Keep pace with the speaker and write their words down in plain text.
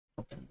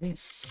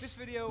This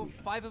video,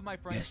 5 of my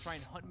friends try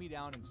and hunt me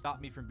down and stop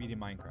me from beating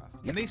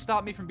Minecraft. Can they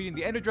stop me from beating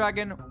the Ender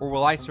Dragon, or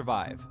will I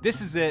survive?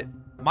 This is it.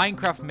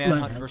 Minecraft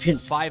Manhunt versus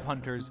 5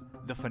 Hunters,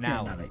 the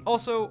finale.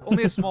 Also,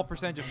 only a small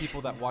percentage of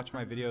people that watch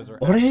my videos are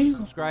actually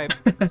subscribed.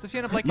 So if you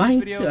end up liking this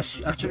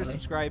video, consider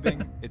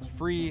subscribing. It's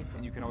free,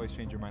 and you can always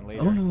change your mind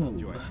later.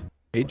 Enjoy.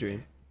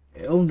 Daydream.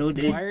 Oh no,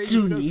 why are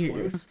you so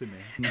close to me?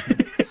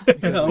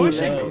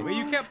 Pushing me. Wait,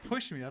 you can't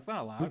push me. That's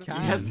not allowed. We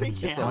can. Yes, we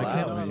can. It's not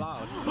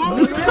allowed. No!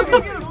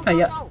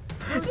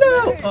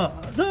 No! Oh,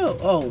 no.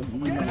 Oh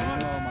my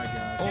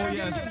god. Oh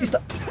yes.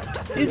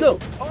 He's no.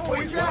 Oh,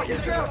 he's out.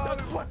 He's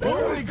out.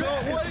 Oh my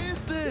god. What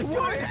is this?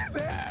 What is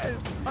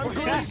this? I'm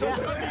going so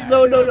good.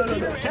 No.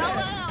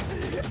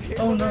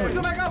 Oh no. Push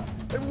him back up.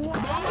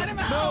 Let him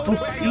out. Oh,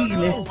 easy.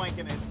 Oh my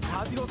goodness.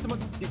 How's he going to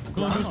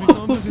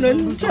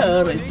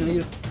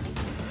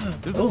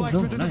There's a Oh,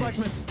 blacksmith. no, There's a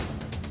blacksmith.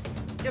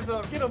 Get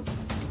him.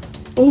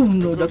 Oh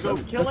no, that's Go,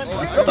 kill him.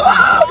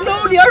 Ah,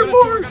 no, the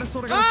armor! Got a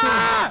sword.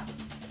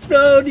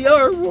 No, the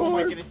Oh my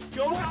armor! goodness.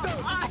 Go.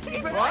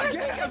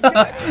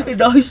 What?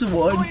 Nice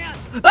one! Oh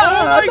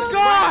my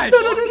god!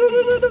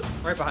 No!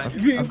 Right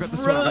behind you. I've got the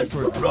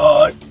sword.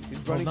 Run! He's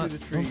running through the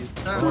trees.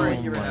 We're right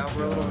here right now.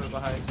 We're a little bit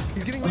behind.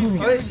 He's getting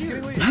leads. He's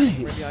getting leads. Nice.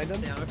 We're behind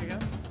him. Down if you can.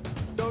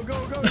 Go.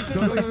 He's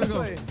this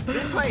way.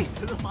 This way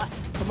to the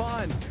left. Come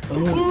on.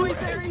 Ooh, he's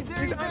there.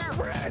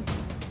 Spread.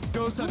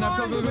 Go, son. Now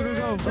go. Oh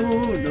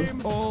no.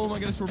 Oh my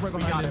goodness, we're right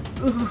behind him.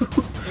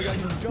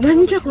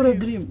 Ninja kore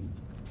Dream.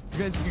 You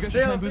guys should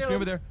try and boost me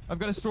over there. I've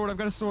got a sword.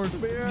 Dream,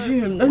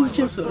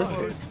 ninja sword.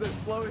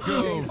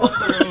 Go.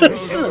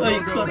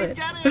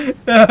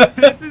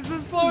 This is the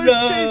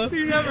slowest chase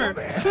scene ever.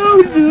 Brad,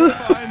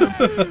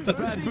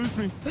 boost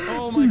me.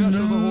 Oh my gosh, that was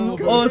a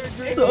horrible Oh,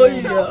 boost.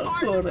 soya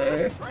kore.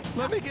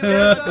 Let me get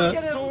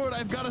that sword.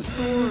 I've got a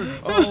sword.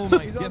 Oh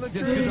my. Yes.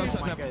 Good job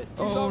setting up.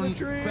 Oh,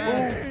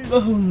 bad. Oh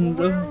no.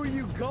 Where are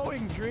you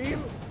going,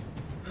 Dream?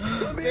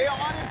 Stay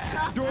on it.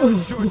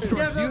 George, do you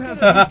have food,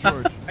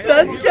 George?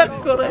 Ninja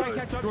kore.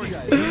 George,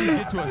 please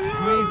get to us.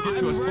 Follow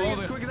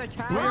the...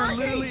 We're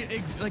literally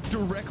like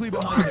directly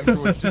behind him,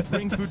 George. Just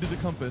bring food to the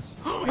compass.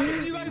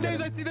 You guys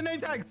names. I see the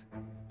name tags.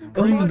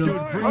 Oh no.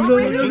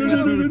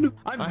 No.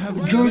 I have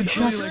George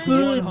literally has like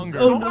food. one hunger.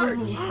 Oh no. I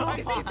see Sam.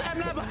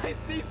 I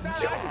see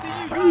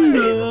Sam. No. Bring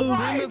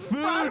the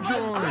food,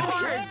 George.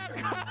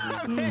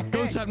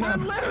 Go, Sam.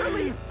 I'm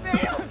literally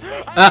snailed.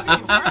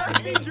 I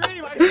see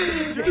Dream.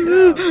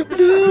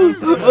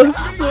 Oh,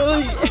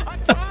 soya.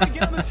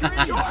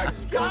 George,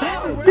 go.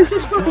 This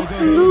is fucking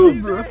slow,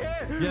 bro.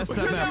 Yes,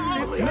 Sam. No.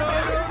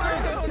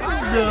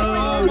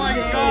 Oh my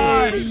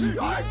gosh!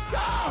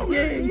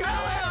 Yay.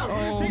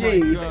 Oh my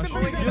Yay. gosh.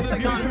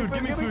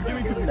 Give me food.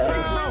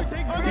 Nice. You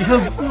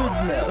have food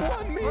now.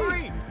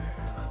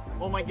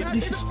 Oh my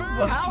goodness. This is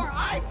How fucking... are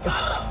I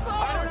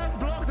got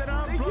the blocks?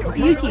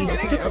 Yuki,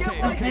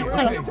 Okay.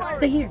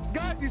 stay here.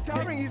 God, he's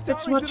towering.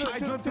 Let's watch.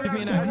 Give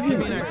me an axe.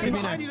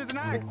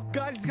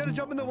 God, he's gonna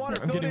jump in the water.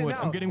 I'm getting wood.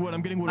 I'm getting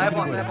wood. I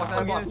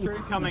have blocks.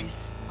 Coming.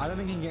 I don't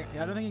think he can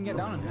get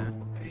down in here.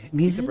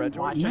 Music?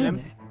 Watching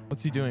him.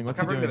 What's he doing?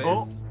 Covering the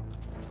boat.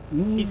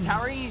 He's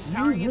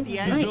towering at the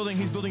end.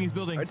 He's building.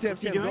 Alright, Sam,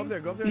 Go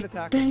up there and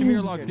attack. Give Give me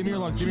your log. Give me your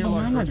logs. I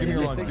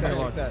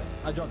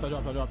I dropped.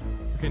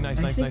 Okay, nice.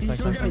 Good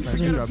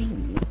job. He's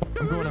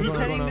I'm He's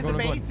heading going. to the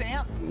base,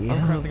 Sam.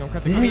 I'm crafting.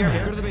 Come here.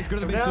 Let's go to the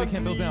base so they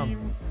can't build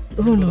down.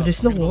 Oh no,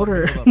 there's no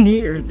water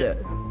near that.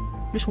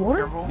 There's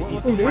water? Careful.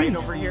 He's Oh, there right is.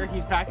 over here.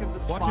 He's back at the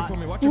spot. Watch it for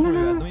me. Let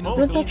me know.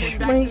 Don't touch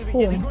my He's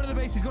home. going to the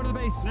base.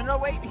 No,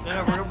 wait.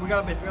 No, we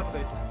got the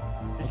base.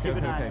 Just keep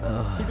an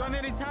eye. He's going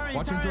in. He's towering.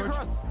 Watch him, George.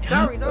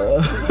 Sorry.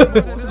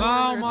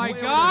 Oh my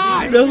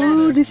god!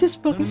 No, this is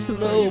fucking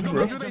slow,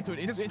 bro. It's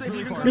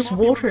really far. There's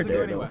water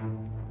there, though.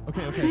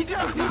 Okay. He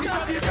jumped.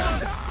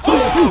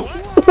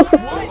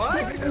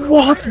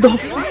 What the I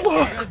fuck?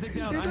 gotta dig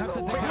down. I have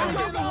to dig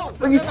down.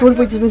 It's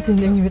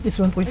 1.17, it's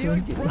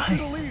 1.17. Nice.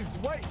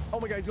 Wait. Oh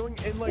my god, he's going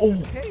in like Oh.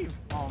 this cave.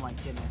 Oh my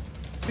goodness.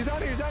 He's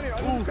out here. I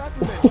just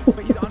crafted him.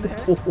 But he's on the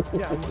head.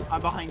 Yeah.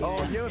 I'm behind you. Oh,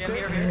 man. you have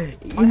Here. In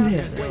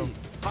there.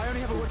 I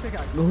only have a wood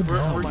pickaxe. Go We're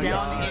down.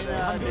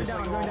 down in this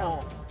down.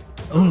 hole.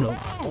 Oh no.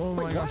 Oh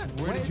my gosh,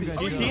 where did you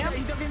guys You go? see him?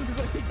 He dug into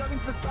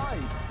the side.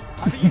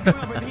 I think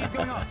he's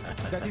going up.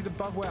 Guys, he's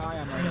above where I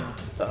am right now.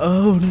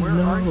 Oh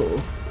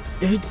no.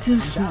 You're too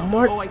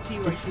smart Oh, I see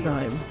you. this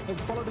time. Hey,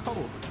 follow the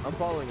cobble. I'm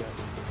following it.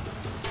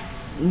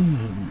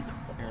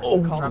 Oh,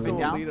 Dropping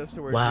down. Lead us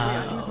to where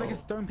Wow. Just make a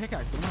stone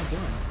pickaxe. What am I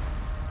doing?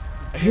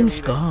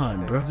 Dream's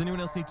gone, bro. Does anyone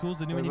else need tools?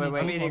 Does anyone Wait,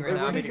 need wait, tools?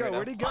 wait.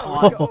 Where'd he go?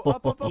 Come Oh,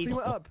 up. He He's-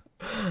 went up.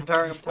 I'm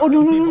tired. Oh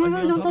no, Is he no, above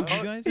no, you no, guys? don't touch.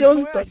 You guys?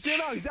 Don't touch.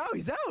 He's out.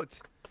 He's out.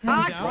 Go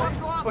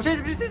up. Chase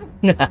him.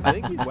 I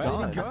think he's Where did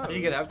gone. he go? Did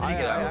he get out? I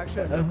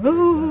actually.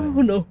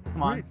 Oh no.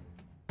 Come on.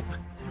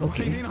 He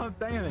Okay. didn't not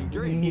say anything.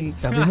 Dream.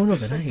 Sabi mo na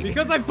ba na eh?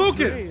 Because I'm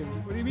focused!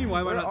 What do you mean,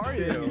 why am I not Where are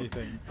saying you?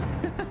 anything?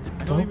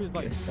 I thought he was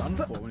like done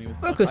for when he was.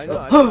 Focus. I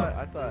know. Oh,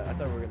 I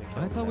thought we were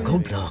gonna kill him. Go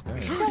block.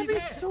 He's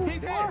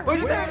there. Oh,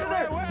 he's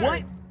there.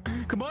 What?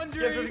 Come on,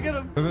 Get him.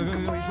 Go. He's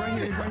right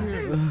here.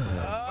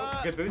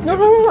 Good boost. No.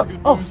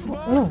 Oh,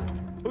 no.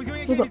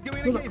 Move up, he's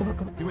going move in up, a come cave. on,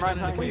 come on. He went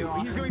in the cave.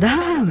 He's going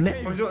Damn, Oh, man.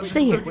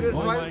 Stay here.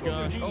 Oh my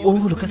gosh. Oh,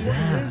 look at What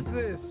that. is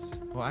this?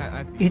 Well, I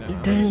have to It get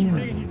down. damn.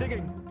 He's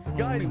digging.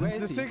 Guys, where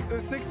the is he?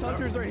 six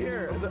hunters are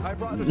here. I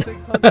brought the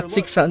 600. Look.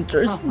 6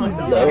 hunters. Oh, No.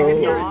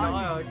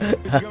 no. Is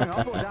he going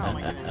up or down? Oh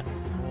my goodness.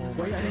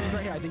 Wait, I think he's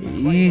right here. I think he's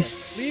right here.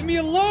 Yes. Leave me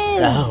alone!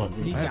 Down.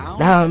 Is he down?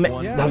 Damn it.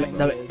 Yeah. Damn it.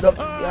 Damn it.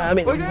 Damn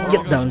it.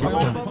 Get down. Get down. Get I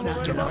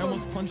down.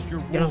 almost punched your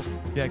Get wolf. off.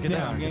 Yeah, get Yeah,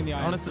 down. I'm getting the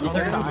iron. Honestly, He's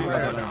there.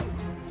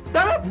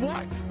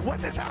 What? What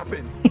just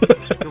happened?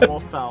 The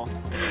wolf fell.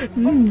 Ant,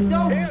 move!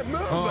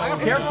 Oh, I don't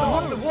care.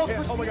 care. The wolf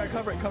Ant, oh my god,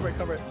 cover it, cover it,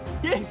 cover it.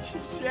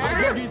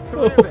 Share. He's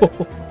throwing it.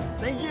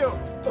 Thank you.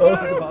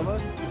 Right above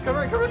us.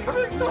 Come here.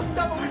 Stop.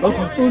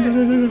 Oh, no, no,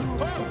 no, no.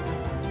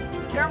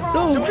 Careful.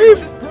 No, Jim.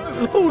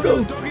 Oh,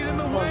 no. Doggy's in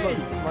the way.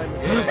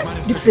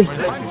 Deep safe.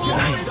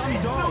 Nice.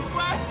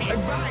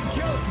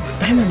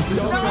 Diamond.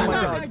 Oh my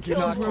god, get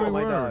off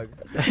my dog.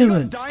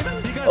 Diamond.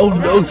 Oh,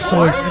 no.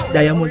 Sword.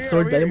 Diamond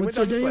sword. Diamond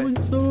sword.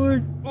 Diamond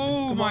sword.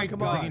 Oh my Come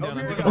god. on, over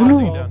here. Oh,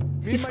 no.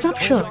 Me It's and my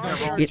snapshot.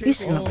 dog are It is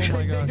chasing- Oh my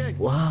snapshot. gosh.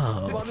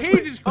 Wow. This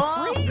cave is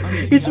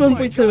crazy. It's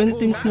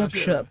 1.17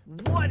 snapshot.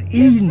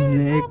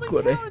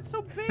 Inekore. It's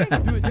so big.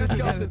 Dude, just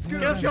skeleton,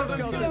 scoot, Get up,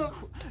 skeleton.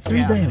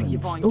 3 diamonds.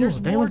 Keep on. Oh, There's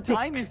more diamond pick.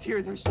 diamonds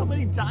here. There's so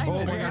many Oh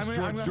diamonds. my gosh,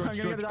 I'm George, gonna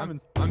get the I'm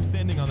diamonds.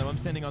 standing on them. I'm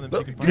standing on them so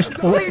you can find There's them.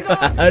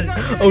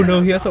 oh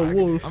no, he has a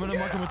wolf. I'm gonna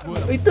mark him with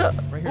wood. Wait up.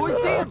 Right here. Oh, I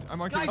see him. I'm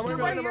marking Guys, him they're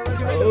with right wood.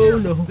 here. Oh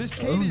no. This Oh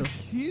cave no. is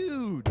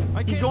huge.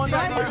 I He's can't going see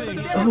back.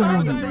 anything.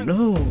 Oh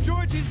no.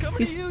 George, he's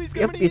coming It's, to you. He's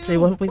yep, coming to it's a you.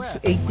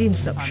 1.18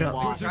 snapshot.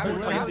 Wow, this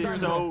place is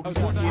so Wait,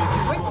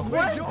 confusing.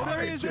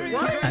 Wait, George.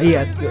 I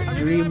had a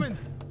dream.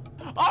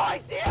 Oh, I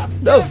see him.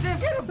 No. Get him.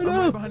 I'm right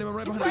No. behind him. I'm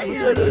right behind Right him.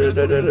 here. No.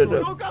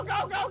 Go. Come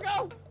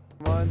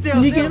on.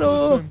 Nigero.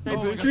 Oh my gosh, I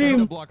hit a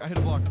Dream. block. I hit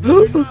a block.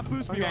 Do not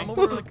boost me. I'm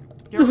over like.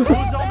 Careful.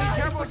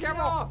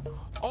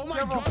 Oh my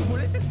god,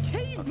 what is this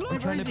cave? Look. I'm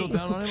trying to build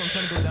down on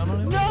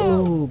him.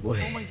 Oh boy.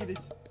 Oh my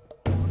goodness.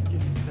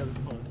 That was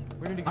close.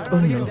 Where did he I go? don't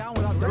want to no. get down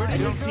without I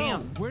dying. don't see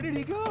him. Where did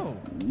he go? Oh,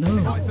 No.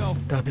 I fell.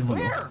 Tabi mo.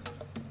 Where?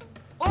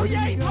 Oh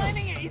yeah, he's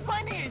finding it. He's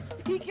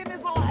peeking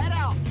his little head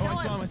out.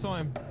 Oh, I saw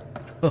him.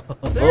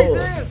 There he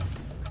is.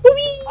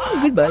 Whee!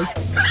 Goodbye.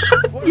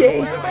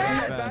 Yay.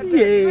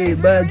 Yay,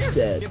 bad's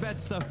dead. Get bad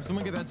stuff.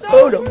 Someone get bad stuff.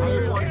 Oh no.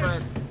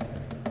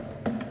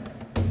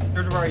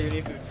 Here's where are you?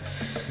 Need food.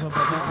 I'm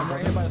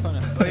right here by the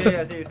furnace. Oh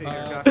yeah, I see you.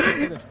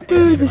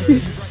 Oh, this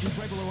is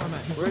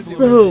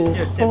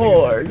so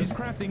hard He's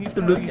crafting. He's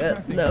to crafting. look He's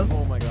at crafting. now.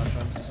 Oh my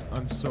gosh,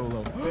 I'm so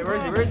low. Wait,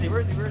 where is he?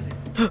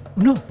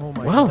 No. Oh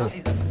my Wow. God.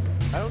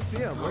 I don't see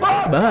him.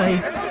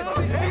 Bye.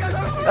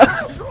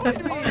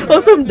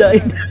 Awesome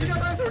died.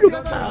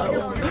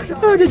 Ow.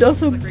 How did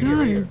Awesome die?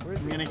 I'm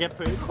gonna get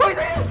food.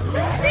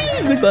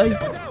 Goodbye.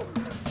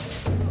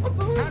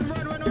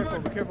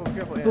 Be careful,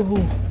 Ant. Oh.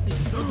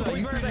 Don't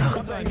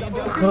die.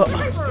 God.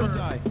 Don't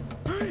die.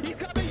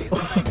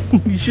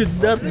 You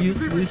should not use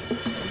this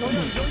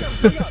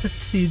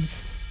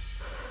seeds.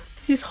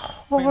 This is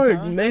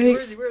hard, man. Where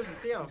is he?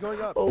 See him. He's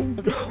going up. Oh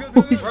no,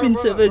 it's been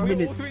 7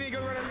 minutes.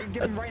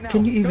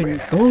 Can you even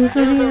go,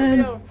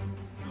 Sarian?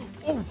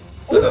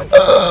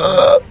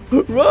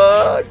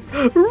 Run!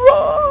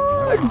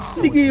 Run!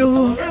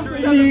 Nigero!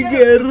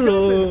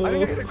 Nigero! I think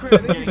I hit a crit. I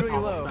think he's really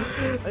low.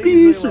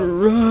 Please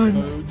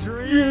run!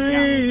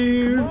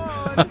 Dream! Oh,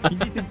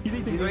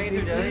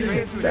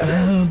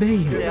 baby.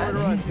 He's nowhere to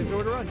run. He's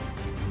nowhere to run.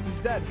 He's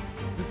dead.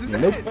 This is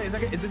Nope. it. Wait, is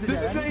this This it?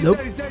 is it. He's Nope.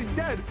 dead. He's dead. He's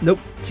dead. Nope,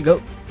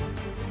 Chico.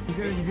 He's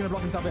gonna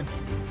block himself in.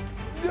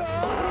 No!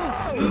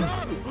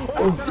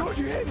 Oh, don't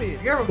you hit me?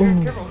 Careful.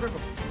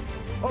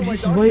 Oh my This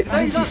is god. why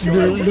he's this is dead.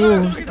 very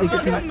low. Set the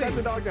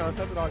dog down.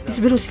 Set the dog It's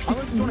down. below I was just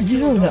trying to 60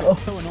 kill him. now.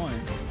 So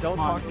annoying. Don't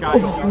talk to me. Guys,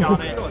 you got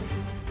it.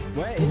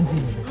 Where is he?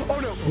 Oh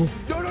no!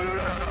 No!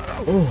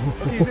 Oh.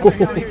 Okay,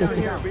 he's in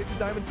here. But it's a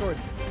diamond sword.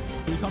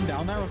 Can you come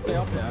down there or stay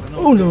up there? I don't know.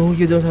 Oh no,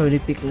 you don't have any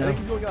pick I now. think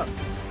he's going up. I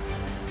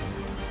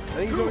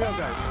think he's going up,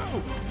 guys.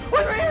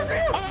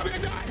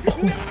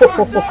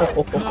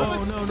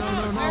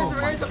 No.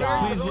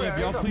 Please live,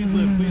 y'all. Please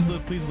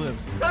live.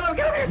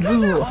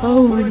 No,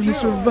 how will you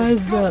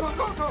survive that?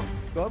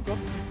 Go up, go up.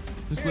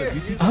 Just live.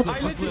 You two Up?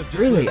 just live. Just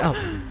Really live.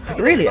 up?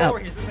 Really up?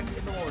 He's in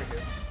the lower here.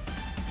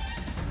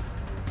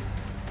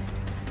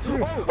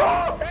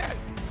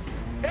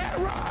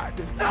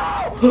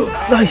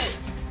 Nice!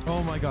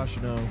 Oh my gosh,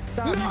 no.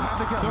 Don't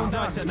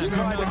die, Satnap. Do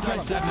not die,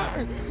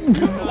 Satnap.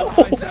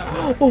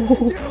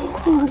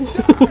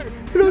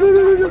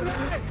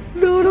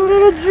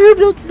 No, Dream,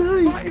 don't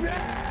die!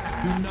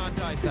 Do not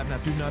die,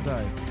 Satnap. Do not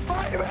die.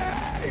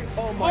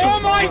 Oh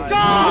my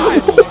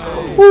god!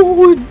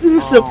 Oh,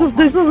 intercept of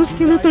the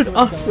skeleton,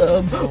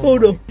 awesome! Oh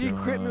no! He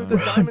crit me with the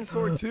diamond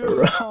sword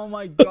too. Oh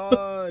my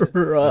god. Oh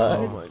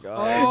Right. my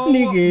god. Oh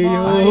Nigga, A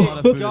lot of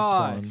my food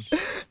gosh.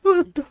 spawned.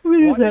 What the fuck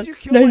is Why did that? you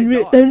kill my 9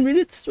 minutes. dog? 10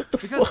 minutes. What the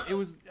Because fuck? it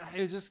was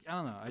just, I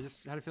don't know. I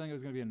just had a feeling it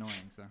was gonna be annoying.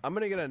 So. I'm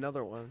gonna get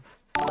another one.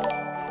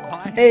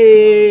 Fine.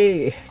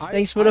 Hey, I-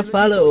 thanks for I the literally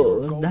thought you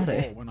were follow. gold That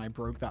ball when I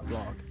broke that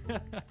block.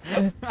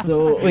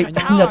 So wait, I I'm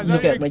know, not I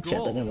look thought at you my were chat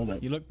gold. at the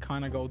moment. You look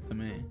kind of gold to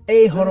me.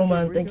 Hey, George, where Horoman,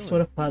 are you thanks for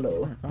the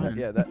follow. Fine.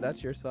 Yeah,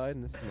 that's your side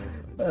and this is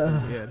my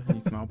side. Weird. You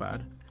smell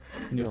bad.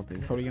 And you're don't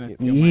think- probably gonna Yeah.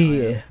 steal my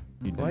Yeah.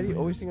 Why do you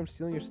always think I'm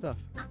stealing your stuff?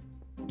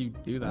 You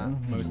do that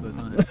most of the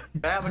time.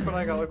 Man, look what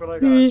I got. Look what I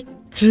got.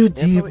 Too Yeah,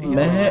 deep, probably-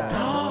 man.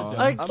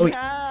 A Oh, wait,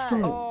 cat.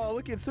 stop. Oh,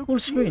 look, it's so Full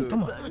cute. screen,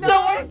 come on. No,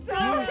 I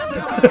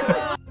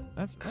said.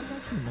 That's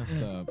actually messed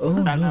up. Oh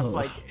And I no. was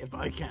like, if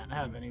I can't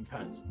have any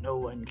pets, no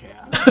one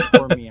can.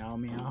 Or meow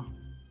meow.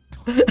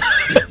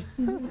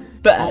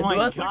 Bad. Oh my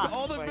What? god.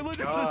 All the my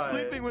villagers God. are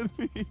sleeping with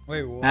me.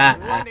 Wait, what? Ah.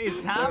 What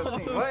is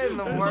happening? What in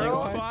the There's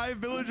world? like 5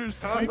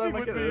 villagers How is that sleeping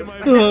with looking me in at my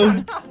Oh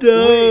Wait, I think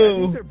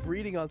no. they're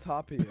breeding on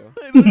top of you.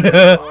 What?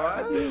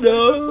 I just saw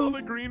No.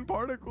 the green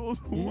particles.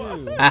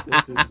 What?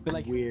 This is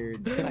like-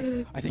 weird.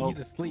 I think he's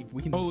asleep.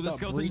 We can Oh, the stop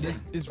skeleton breeding.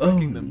 is Oh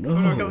wrecking them.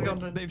 no.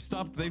 They've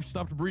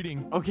stopped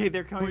breeding. Okay,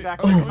 they're coming Wait,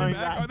 back.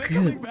 are They're they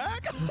coming coming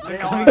back? Are back. they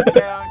coming back? They are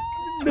back.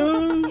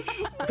 No.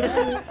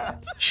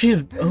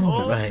 Shield.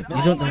 Oh right.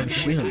 You don't have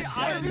shield.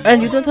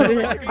 And you don't have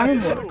any I can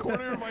armor. the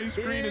corner of my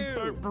screen and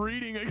start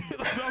breeding again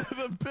on top of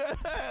the bed.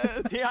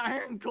 The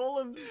iron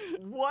golems.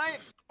 What?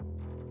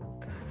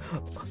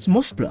 It's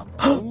moss block.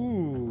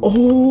 Ooh.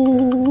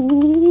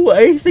 Oh,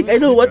 I think I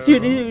know what you're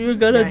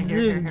gonna Yeah, here, do,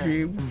 here, here.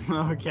 Dream.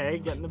 Okay,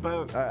 get in the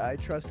boat. I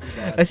trust you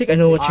guys. I think I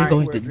know what you're Alright,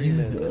 going where to Dream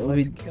do is.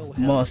 Let's with kill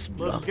him. moss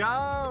Let's block.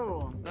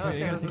 go. Wait,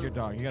 you gotta take your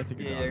dog. You gotta take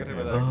your Yeah, dog. I gotta take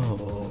my dog.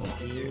 Oh.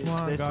 Come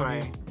on, This doggy.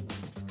 way.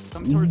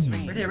 Come towards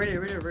me. Right here, right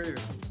here, right here, right here.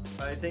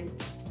 I think.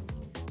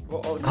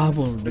 Well, oh,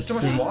 Cobble there's so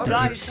much sleep, water. deep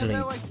Guys, sleep.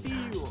 hello, I see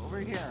you over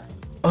here.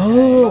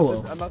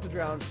 Oh. I'm about to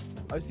drown.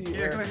 I see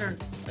Here, air. come here.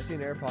 I see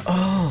an air pocket.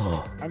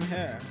 Oh. I'm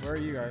here. Where are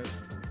you guys?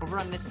 Over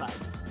on this side.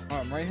 Oh,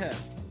 I'm right here.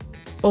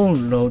 Oh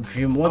no,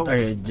 Dream. What Oh, are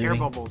you Air doing?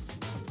 bubbles.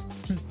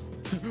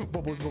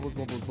 Bubbles, bubbles,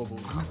 bubbles,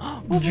 bubbles.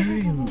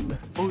 Dream.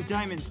 Oh,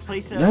 diamonds.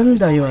 Place a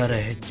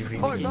Nandayore,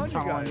 Dream. Oh, I found you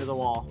tunnel guys. under the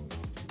wall.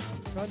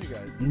 Found you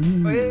guys. Oh, yeah,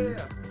 yeah, Mm.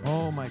 yeah.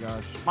 Oh my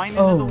gosh. Mine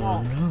into Oh the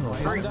wall. no.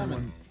 Hurry.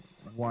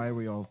 Why are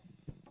we all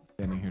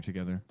standing here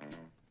together?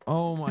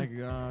 Oh my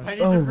gosh. I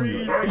need Oh to no. breathe.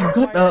 You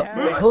got a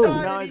No,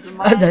 oh. it's A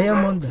mine.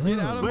 diamond. Get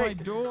out of my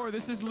Wait. door.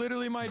 This is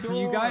literally my door.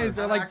 You guys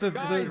are like the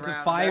actually the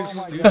around. 5 Oh my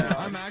students. God.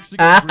 I'm actually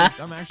gonna grief.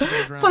 I'm actually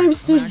gonna drown. Five I'm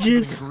actually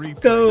stooges. gonna grief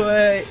Go right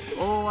away.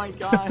 Oh my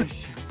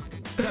gosh. now.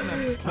 Watch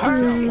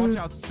out! Watch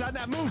out!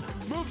 Sadnap, move!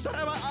 Move,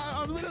 Sadnap!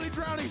 I'm literally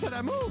drowning,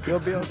 Sadnap, move! You'll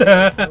be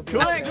okay. You'll be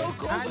Quick, okay. go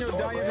close And the you're door.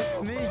 dying to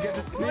sneak. Get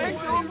the Quick,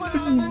 sneak.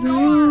 open the door.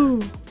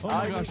 No. Oh I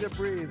my need gosh. to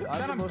breathe.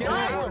 I'm the most get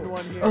out. important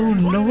one here. Oh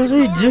no, what are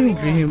you doing,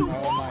 Dream? Oh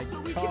my god.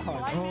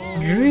 Oh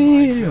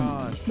Dream. my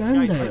gosh.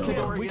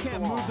 Nandayo. We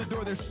can't move the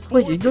door. There's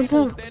Wait, 4 you don't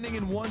people have- standing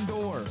in one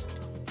door.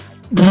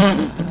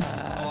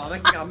 Oh,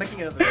 I'm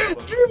making another video.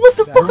 Dream, what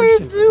the fuck are you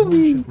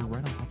doing? We're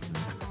right on top of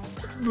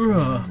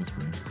Bruh.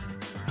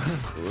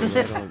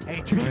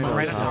 Hey, Dream, we're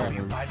right on top of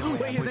you. By the way,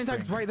 Wait, I'm his name whispering.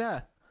 tag's right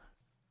there.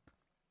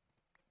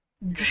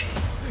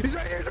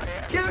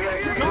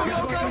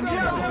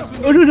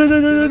 Oh no no no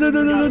no no no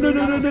no no no no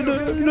no no no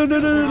no no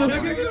no no.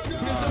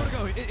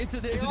 It's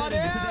a dead end. It's a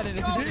dead end.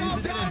 It's a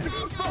dead end.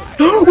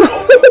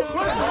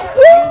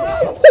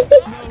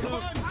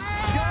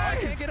 I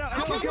can't get out. I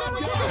can't get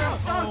out.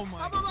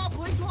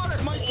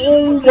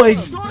 Oh my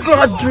god. Oh my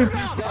god, Dream.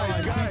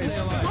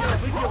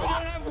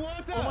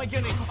 Oh my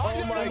goodness.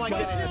 Oh my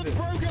goodness.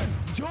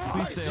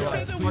 Please stay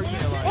alive. Please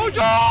stay alive. Oh,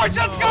 George,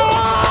 let's go!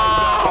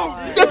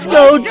 Let's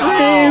go, Are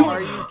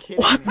Dream. you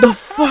kidding? What the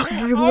fuck,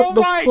 Dream? Oh What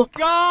the my fuck,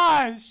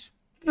 gosh!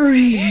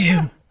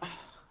 Dream?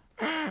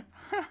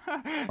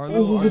 Our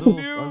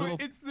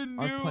It's the our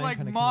new plan like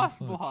kinda moss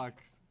came close.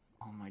 blocks.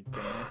 Oh my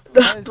goodness.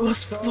 That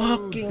was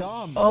fucking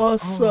dumb.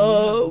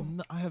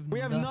 awesome. I have We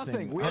have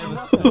nothing. We I have have a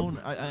nothing. stone.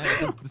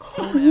 The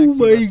stone Oh axe.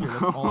 my left here,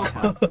 that's all I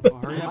have.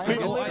 Hurry up, I quick,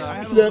 have let's a go.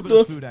 little That bit of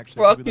was food,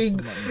 actually. Maybe fucking there's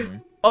some left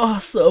in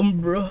awesome,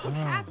 bro. What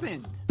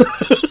happened?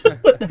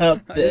 What I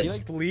happened?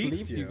 just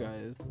bleeped you you.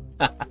 guys.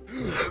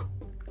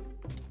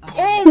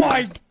 Oh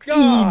my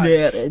god!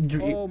 There,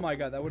 Dream. Oh my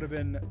god, that would have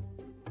been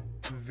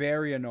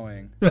very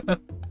annoying.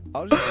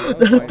 I'll just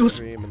That was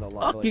stream in the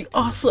lava. Fucking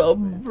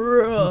awesome,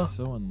 bro.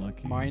 So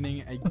unlucky.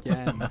 Mining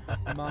again.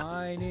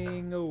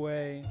 Mining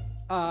away.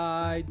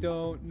 I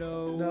don't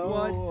know No.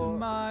 what to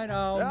mine.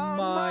 I'll I'll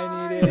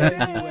mine it mine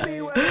it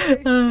anyway.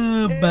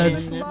 anyway. Bad. In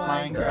this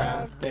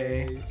Minecraft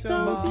day.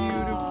 So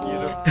beautiful.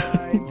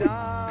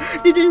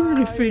 They didn't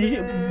really finish.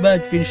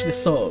 Bad finish the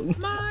song.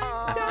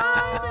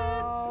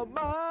 I'll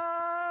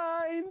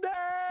mine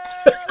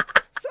there,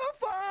 so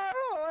far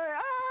away.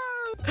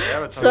 Yeah,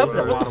 but Stop There's a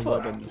it. lot of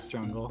wood in this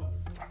jungle.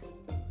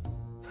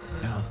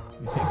 Yeah.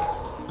 You think?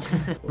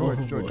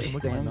 George, boy. look at my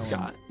Sam's melons.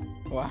 got.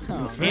 Wow.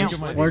 Look at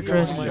my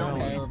Fortress. look at my Pair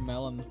melons. of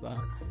melons there. Look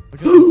at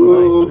this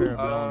nice pair of melons.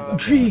 up there.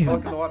 Dream.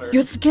 Look in the water.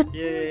 Let's get.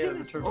 Yeah, yeah, yeah.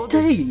 That's true. Oh,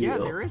 there's, yeah,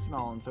 Damn. there is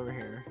melons over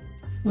here.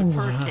 Look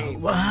for a Wow.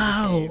 cave.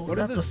 Wow. What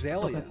is That was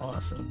azalea? fucking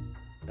awesome.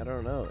 I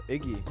don't know.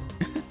 Iggy.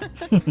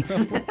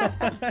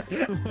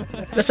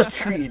 That's a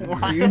tree,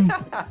 Dream.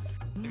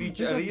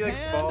 There's a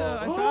panda!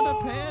 I found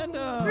a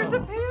panda! There's a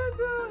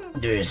panda.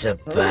 There's a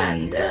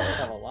panda.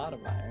 have a lot of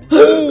iron.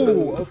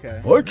 Oh, okay.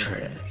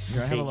 Fortress.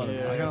 Here, I have a lot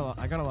of.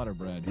 I got a lot of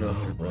bread. Here, Oh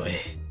here's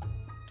bread.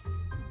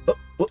 boy.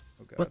 Oh,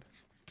 God. what?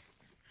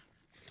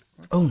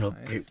 Oh no.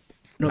 Nice.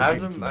 No. I have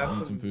Food. some, I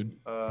want some food.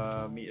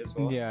 meat as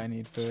well. Yeah, I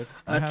need food.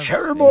 I A have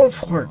terrible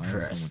steak. Oh, I have so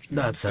fortress. much food.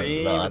 That's a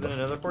Dream, lot is it of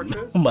another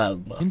fortress?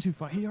 magma. Into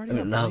fight. He already I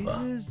mean, got lava.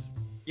 blazes.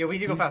 Yeah, we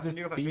need to go fast. We need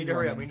to go fast. We need to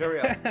hurry up. We need to hurry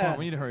up. Come on,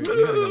 we need to hurry. We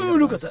gotta go. Ooh,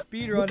 look at that.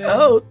 Speed Look running.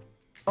 out.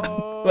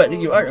 Oh, Wait,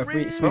 you are a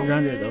free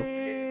speedrunner though.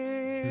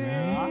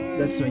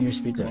 That's when you're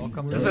speedrunning.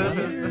 Welcome to This the way,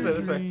 nether.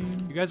 this way.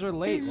 You guys are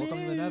late. Welcome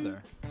to the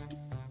nether.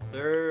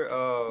 There,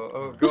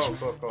 go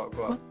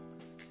up.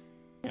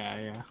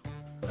 Yeah.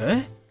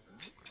 Eh?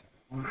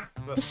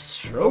 What's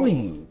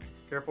throwing?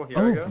 Careful, here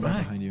Oh, I go. right.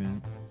 Behind you,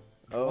 man.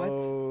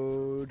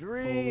 Oh,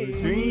 dream.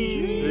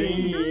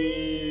 Dream.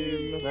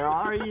 Where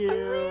are you?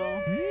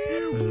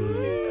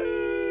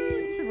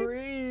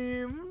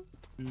 Dream.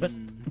 What?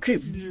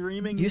 Creep.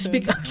 Dreaming. You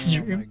speak us, Oh my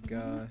Dream.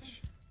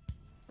 gosh.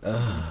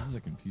 This is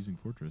a confusing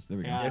fortress. There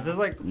we go. Yeah. This is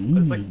like,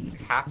 it's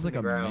like half It's like the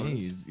a ground.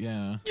 maze.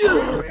 Yeah.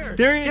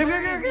 There he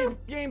is.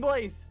 Game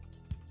Blaze.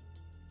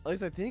 At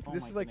least I think Oh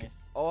this my is like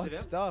goodness. all Is his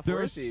it? stuff. There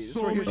Where are is he? This is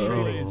so where he's many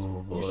trading.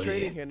 Oh, He's boy.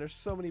 trading here. And there's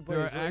so many blades.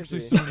 There are Where is actually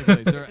he? so many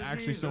blazes. There are This is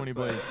actually so many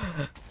Jesus,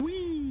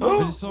 blazes. I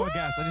just saw a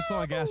gas. I just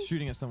saw a gas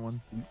shooting at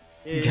someone.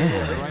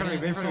 Yeah. Right in front of me,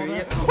 right in front of me.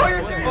 Yeah. Oh,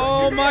 you're there.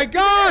 Oh my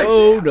gosh!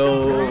 Oh Oh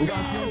no.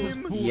 gosh, he was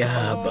just full.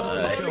 Yeah, Oh, but-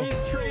 let's go.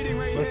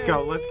 Let's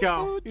go. Let's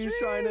go. He's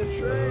trying to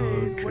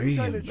trade. What are you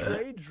trying to Dream.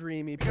 trade,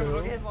 Dreamy Careful,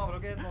 don't Poo? get involved.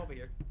 Don't get involved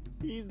here.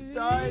 He's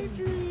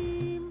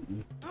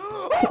done.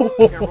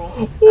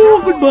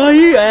 Oh, goodbye,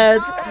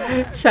 and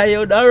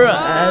sayonara,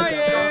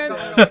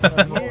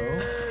 and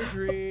Here,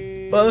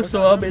 Dream.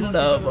 also I'm in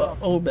love.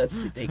 Oh,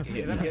 that's it Get up,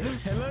 again. get up.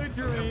 Hello,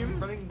 Dream.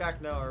 Running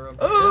back now. Or,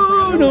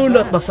 Oh no,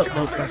 not basap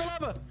focus.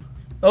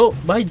 Oh,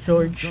 bye,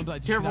 George. Don't die.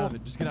 Just get out of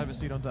it. Just get out of it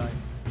so you don't die.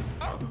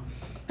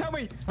 Help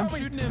me! I'm Help me!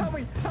 shooting him. Help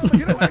me! Help me!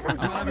 Get away from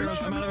I'm out of me!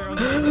 arrows. I'm out of arrows.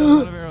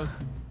 I'm out of arrows.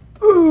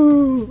 Ooh,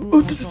 Ooh, oh,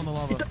 almost on the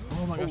lava.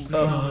 Oh my gosh, this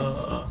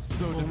lava is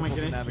so Oh difficult my to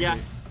goodness. navigate.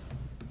 Yes.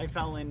 I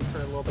fell in for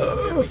a little bit.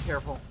 You gotta be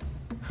careful.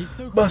 He's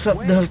so basap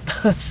quick.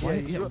 deltas. Why- Yeah,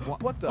 yeah, you- wha-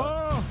 what the?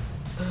 Oh!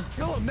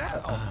 Kill him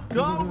now.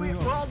 Go!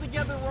 We're all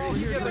together. We're all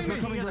Here, together.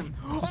 George, come, George.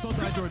 Just don't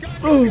die, George.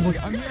 Oh, I'm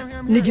here, I'm here,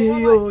 I'm here.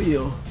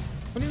 Nigeyo.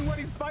 When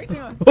he's fighting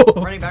us.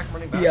 running back.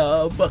 Yeah,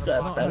 I don't have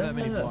that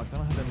many baka. blocks. I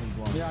don't have that many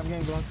blocks. Yeah, I'm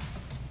getting blocked.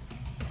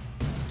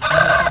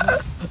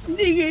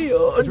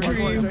 Nigeyo, Right here,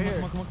 dream, right here.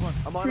 Come on.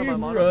 I'm on him. dream,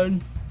 I'm on him.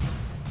 run.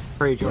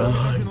 Hurry, George. Don't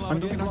get Run. knocked in the lava.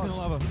 Don't get knocked in the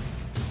lava.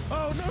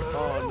 Oh, no.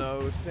 Oh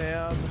no,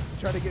 Sam!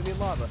 Try to get me in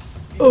lava.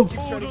 Oh. Keep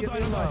trying to don't get die, me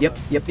in don't die. lava. Yep.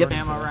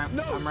 Sam,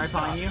 I'm right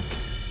behind you.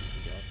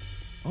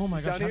 Oh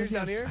my gosh, Down how here, does he down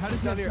have, here, how does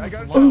he down have here. I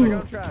so got him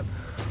much trapped.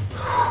 I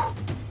lava? got him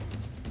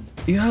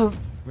trapped. You have,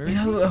 Where you is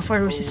have he? a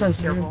fire resistance.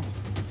 Careful.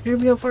 Hear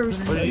me, have fire Oh, did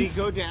he resistance.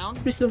 go down?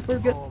 Please don't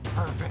forget. Oh,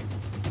 perfect.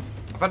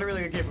 I found a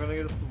really good cave. We're gonna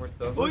get some more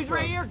stuff. Oh, he's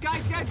right here.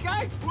 Guys.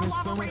 We're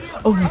lava right here.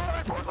 Oh,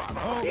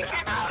 He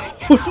came out.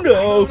 He came oh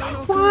no!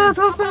 What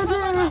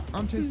happened?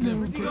 I'm chasing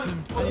him. I'm chasing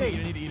him. I Okay.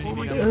 need to eat. Oh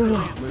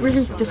my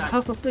Really, just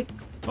half of the.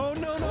 Oh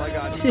no, no. Oh my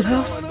god, Is he's it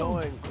so half?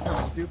 annoying.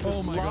 Stupid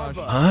Oh my gosh.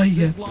 lava. Ah,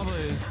 yeah. This lava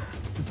is.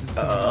 This is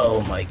so.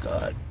 Oh my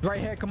god. Right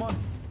here, come on.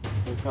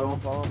 Follow him,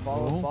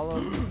 follow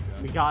him.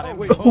 We got him.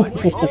 Wait, Oh, wait,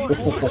 wait, oh,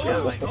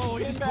 oh,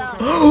 he just broke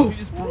our ankles. He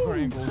just broke our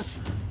ankles.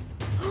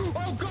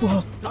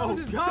 Whoa.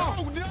 Go.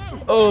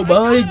 Oh,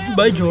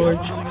 bye, George.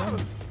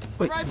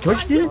 Wait,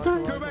 George didn't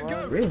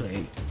die?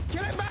 Really?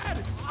 Get him,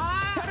 man!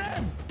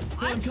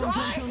 I'm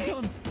trying.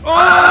 Kill him. Oh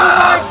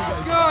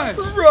my gosh!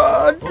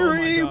 Run, Oh my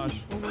Dream! gosh.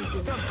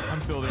 I'm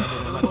building.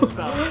 Almost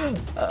fell.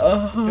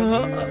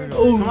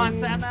 Oh, Come on,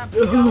 Sam.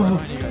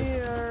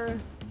 Here.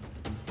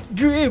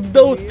 Dream,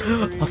 don't!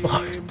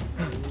 Dream.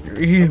 I'm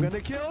Dream. gonna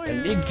kill you.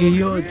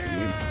 Nigeyo,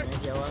 Dream.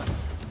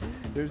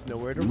 There's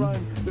nowhere to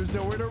run. There's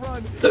nowhere to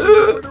run. There's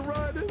nowhere to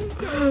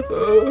run.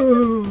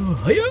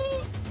 Oh, hiya!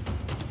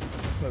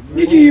 Come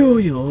here.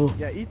 Nigeyo.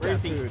 Yeah, eat Where that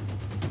is he? food.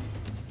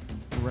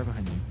 We're right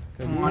behind you.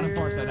 Come You're kind of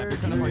far side nap. You're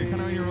kind of far. You're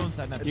kind of on your own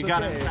side nap. You It's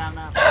got okay. him, Sam.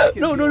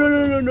 No,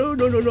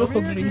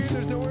 Come here, please.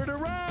 There's nowhere to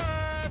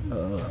run.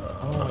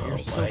 Oh, you're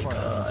so my far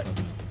god.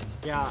 behind.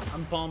 Yeah,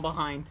 I'm falling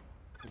behind.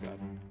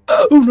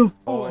 Oh no!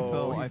 Oh, I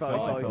fell. He I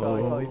fell,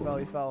 fell.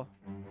 he fell.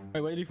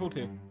 Wait, where did he fall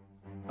to?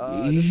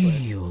 This way.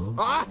 Ew.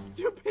 Ah,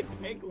 stupid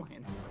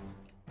piglin.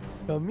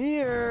 Come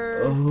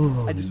here.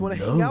 Oh, I just want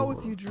to hang no. out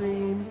with you,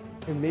 Dream,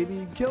 and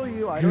maybe kill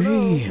you. I don't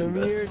Dream. know.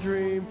 Come here,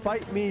 Dream.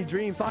 Fight me,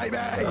 Dream. Fight me.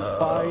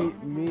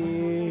 Fight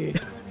me.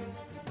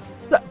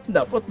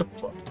 No, what the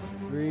fuck?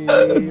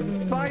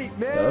 Dream. Fight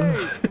me.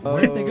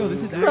 Where did they go?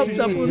 This is Stop actually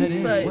that a one dead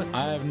end. side. What?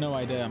 I have no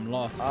idea. I'm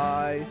lost.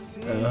 I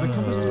see. The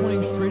compass is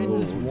pointing straight into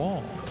this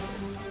wall.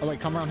 Oh wait,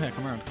 come around here.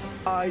 Come around.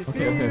 I see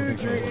you,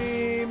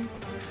 Dream.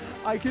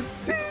 I can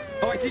see you.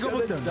 Oh, I see You're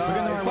cobblestone. gonna We're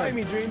going the die. right Fight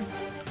way. me, Dream.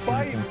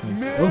 Fight Nice.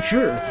 me. Oh,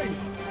 sure.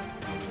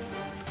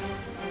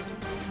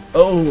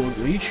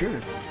 Oh, are you sure?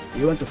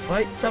 You want to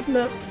fight,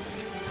 Sapnap?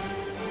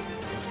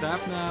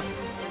 Sapnap.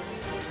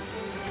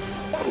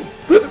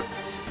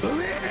 Oh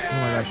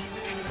my gosh.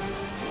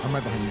 I'm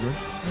right behind you, George.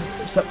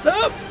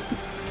 Sapnap!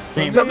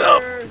 Same.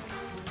 Sapnap!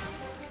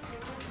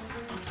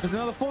 There's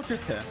another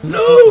fortress here.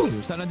 No!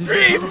 Sapnap, did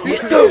Dream!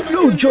 you-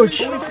 No,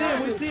 George!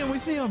 Oh, we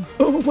see him.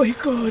 Oh my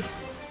god!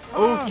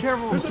 Oh,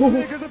 careful.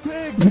 There's a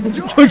pig.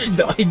 George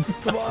died!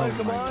 Come on,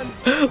 come on.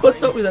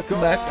 What's up with that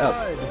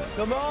backup?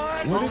 Come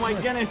on. Oh my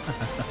goodness.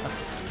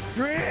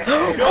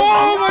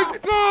 Oh my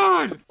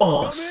god!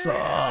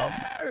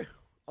 Awesome!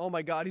 Oh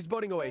my god, he's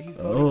boating away. He's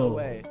boating Oh.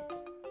 away.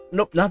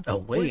 Nope, not Where's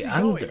away, he going?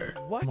 under.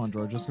 What? Come on,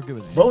 George. Let's go give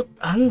it. Both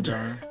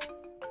under.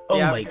 Oh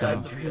Yeah, my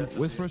god.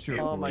 Whisper us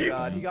your. Oh my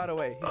god, he got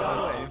away. He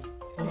got away.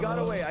 He got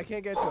away. I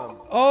can't get to him.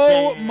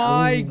 Oh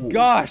my Oh.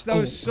 gosh, that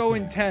was so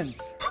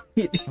intense.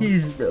 It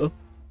is though.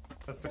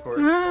 That's the court.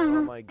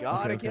 Oh my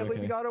god, Okay, I can't okay, believe he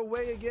okay. got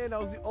away again. I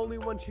was the only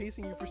one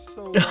chasing you for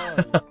so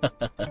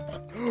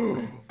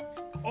long.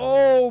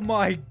 Oh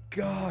my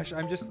gosh,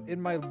 I'm just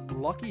in my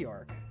lucky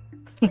arc.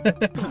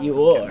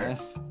 You are.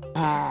 Goodness.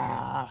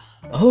 Ah.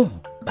 Oh, How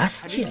did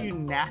Bastion. you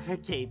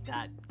navigate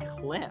that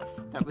cliff?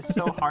 That was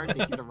so hard to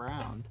get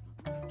around.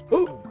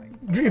 Oh,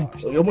 Dream.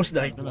 gosh, You almost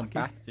died.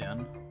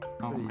 Bastion.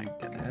 Oh my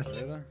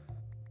goodness. There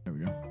we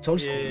go. So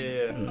Yeah,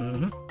 yeah, yeah.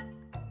 Mhm.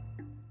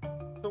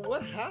 So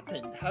what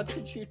happened? How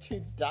did you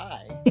two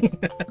die?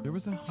 There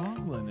was a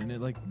hoglin and it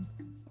like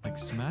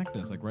smacked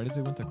us like right as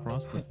we went to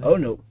cross the thing. Oh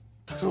no.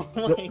 Oh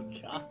my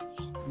gosh.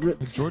 Like,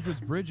 George was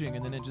bridging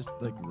and then it just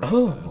like wrecked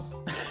Oh. us.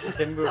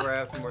 Send move or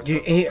have some more The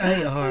stuff.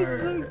 AI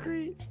are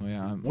Oh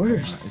yeah, I'm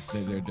Worse.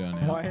 They're done.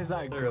 Yeah. Why is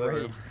that They're really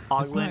great? rude. It's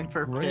Hoglin not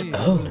for great. Pit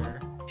Oh.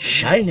 Hunter.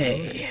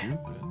 shiny.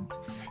 Stupid.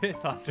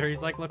 Fifth Hunter,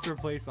 he's like, let's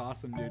replace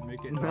Awesome, dude.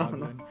 Make it No,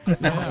 Dogman.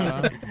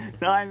 Yeah.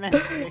 No, I meant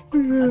 6.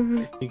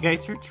 You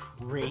guys are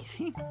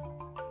trading?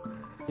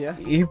 Yes.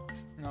 Yep.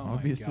 Oh my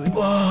Obviously.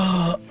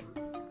 God. Whoa.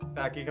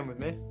 Back, you come with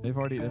me. They've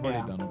already Yeah.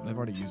 done. They've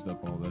already used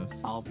up all this.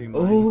 I'll be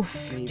mine. Oh,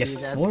 Maybe just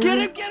that's... four? Get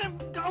him! Get him!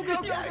 Go,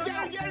 go, go,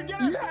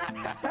 go,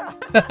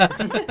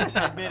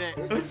 Admit it.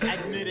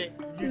 Admit it.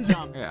 You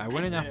jumped. Yeah, I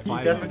went in at He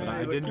 5, definitely but I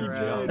looked didn't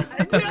around.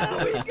 jump.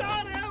 No, we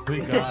got him!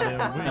 We got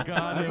him. We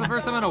got That's him. the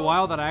first time in a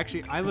while that I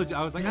actually, I was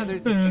like, oh,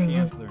 there's a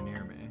chance they're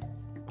near me.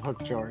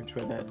 Hook George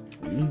with it.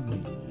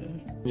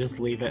 Mm. Just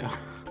leave it.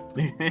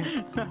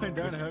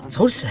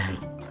 So sad.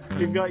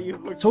 We've got you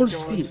hooked, So George.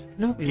 speed.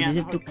 No, you Yeah,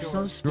 didn't hook took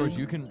so George, speed.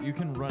 you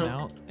can run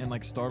out and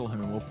like startle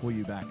him, and we'll pull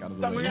you back out of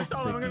the I'm way. gonna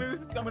stop him. I'm gonna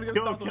go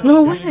Go, stop him.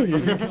 No You're gonna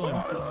way. kill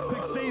him.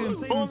 Quick, save him!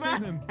 Save Pull him!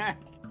 Save him! back.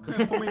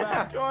 Pull me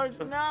back. George,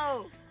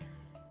 no!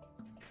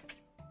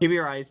 Keep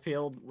your eyes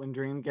peeled. When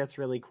Dream gets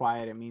really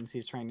quiet, it means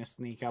he's trying to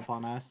sneak up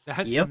on us.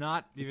 That's Yep.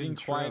 not even Being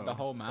quiet the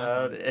true. whole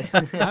map.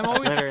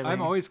 Literally.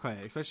 I'm always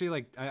quiet, especially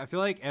like I feel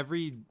like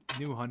every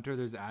new hunter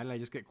there's added, I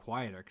just get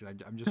quieter because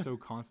I'm just so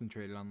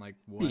concentrated on like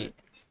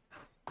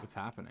what's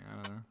happening.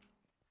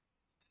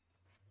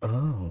 I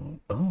don't know.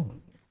 Oh.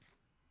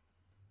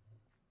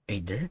 A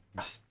dirt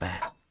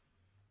bat.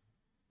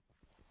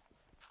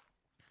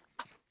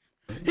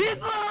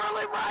 He's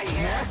literally right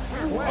here!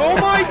 Oh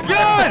my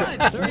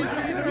god!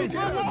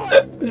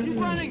 He's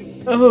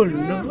running! Oh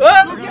no.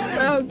 Ah!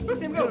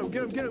 Get him, get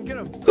him, get him, get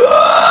him.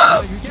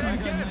 I got a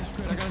nice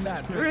crit. I got a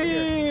nice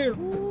crit.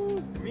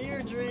 Dream. Me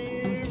or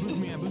Dream? Boost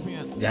me in. Boost me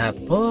in.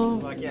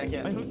 Gapo. Oh, I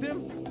can't. I hooked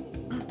him.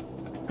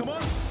 Come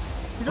on.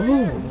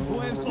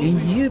 Oh.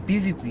 In you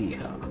PvP.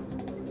 Huh?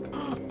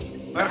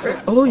 Okay.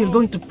 Oh, you're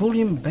going to pull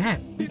him back.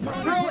 He's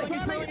purling.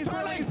 He's purling. He's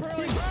purling. He's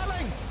purling.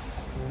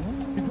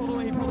 He pulled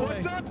away. He pulled away.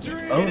 What's up,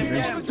 Dream? Oh,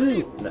 there's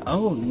two.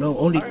 Oh no,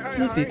 only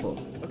two people.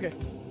 Okay,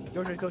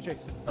 don't chase, don't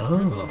chase.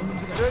 Oh.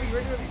 Ready,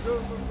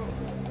 go.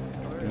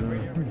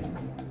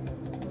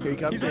 Here he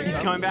comes. He's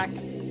coming back.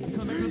 He's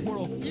coming back to the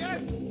portal.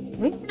 Yes!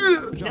 Good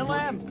job, Kill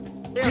George. him!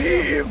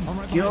 Damn. I'm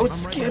right Yo,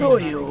 behind you. scared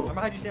I'm you.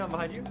 behind you, Sam. I'm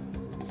behind you.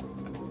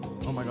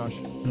 Oh my gosh.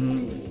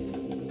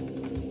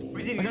 Mm.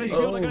 Where's I he? got his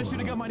shield. I got his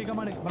shield. I got mine.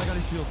 But I got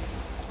his shield.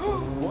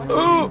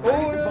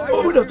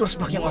 Oh, that was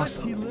fucking What?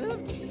 He awesome.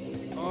 lived?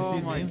 Oh I see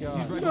his my name.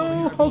 god. He's right No, below me,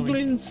 he's right below me.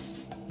 hoglins.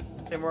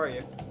 Sam, where are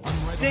you?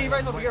 I'm right Sam, you behind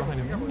right him. over.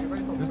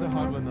 Careful. There's a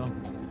hoglin though.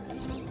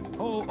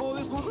 Oh,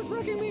 this hoglin's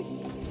wrecking me.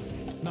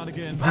 Not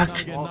again. Back.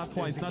 Not again. Not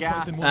twice. there's Not a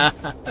twice in one. Ah,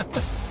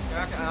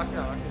 Knock it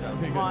down.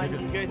 Okay, Come on,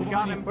 good. you guys Move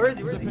got on. him. Where is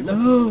he? There's a pig. no.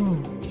 Oh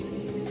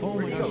Where'd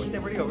my he go? gosh.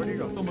 Sam, where'd he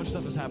go? So much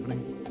stuff is happening.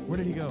 Where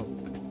did he go?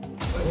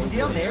 Is he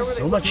down there?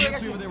 So much. He's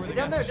over there where the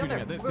Down gas there, is down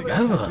shooting there. at. The Wait, gas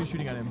wait. is actually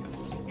shooting at him.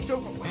 He's so.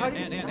 How did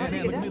he And get look at me,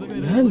 that? look at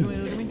me, None.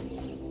 look at me.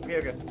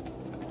 Okay.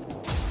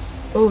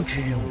 Oh,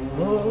 dream.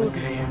 Oh,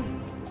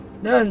 dream.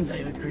 None, I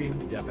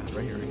dream. Yeah, right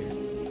here, right here.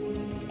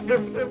 Get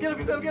him, Sam, get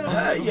him.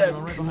 Ah, I'm yeah.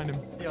 right behind him.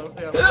 Yeah, let's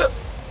see.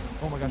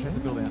 Oh my gosh, I have to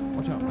build that.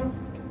 Watch out.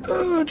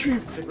 Oh, dream.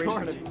 The great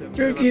front of you, Sam.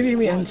 You're giving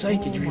me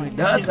anxiety, dream.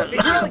 That's a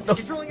lot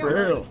of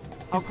pearl.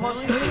 How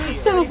close is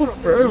he? Lot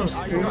of pearls,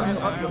 I dream.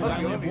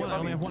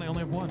 only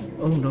have one.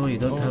 Oh no, you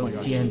don't Oh have my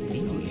gosh. TNT.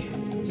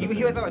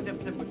 He went that way, Sam.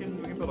 We can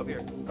build up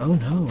here. Oh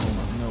no.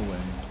 No way.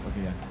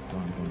 Okay, yeah. Go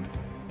on.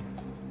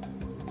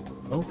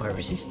 Oh, fire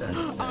resistance.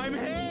 I'm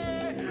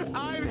hit!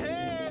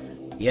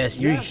 Yes,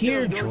 you're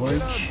here, George.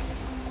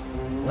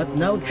 What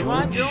now, George? Come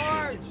on,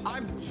 George.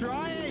 I'm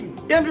trying.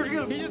 Yeah, George,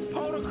 get him. He just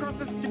pulled across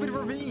the stupid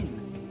ravine.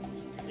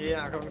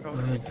 Yeah, come.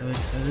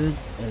 Good.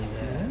 And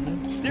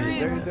then... There he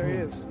is. There he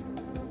is.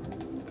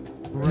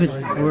 We're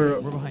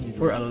behind you.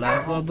 We're a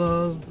lava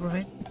above,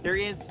 right? There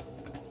he is.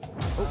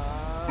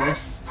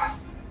 Yes.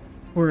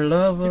 We're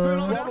lava.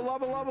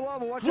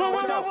 Lava. Watch out,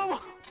 watch out. Whoa.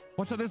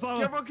 Watch out, there's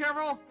lava.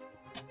 Careful.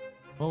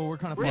 Oh, we're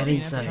kind of Get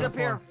falling. inside. He's up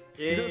here.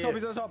 Yeah. He's on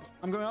the top.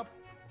 I'm going up.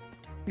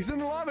 He's in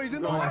the lava, he's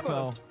in the Oh, I lava.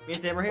 fell. Me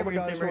and Sam are here. Oh my Me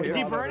and God, Sam are he's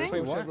here. he burning?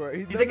 Wait, what?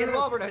 He's like in the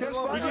lava. He has He's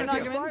fire Did you res, not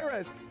he give has in? fire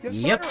res. He has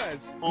Yep. fire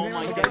res. Oh my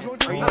Guys, God. go to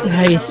the Are you portal.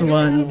 Nice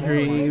one, Go to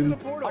Dream. the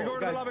portal. I go to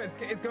the Guys, lava.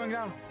 It's going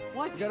down.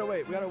 What? we gotta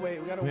wait. We have to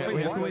What? wait for it. Oh.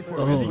 We have to wait for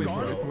it. We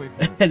have to wait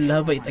for it.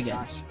 Lava Oh it my again.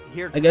 gosh.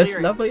 Here, I guess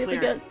clear lava it clear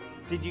again.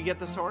 Did you get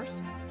the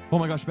source? Oh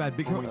my gosh, bad.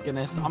 Big Oh my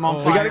goodness. I'm on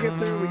We fire. gotta get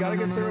through, we gotta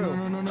get through.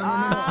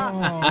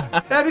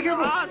 Bad, be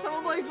careful. Ah,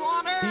 someone blaze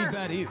water. Eat,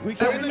 bad, eat. We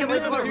Bad, we can't can't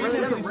waste water. we Really,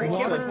 can't never. waste We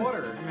can't waste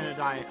water. water. I'm gonna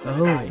die.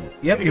 Oh,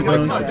 yep, you're Go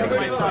going inside, to go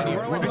die.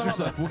 inside. We'll get your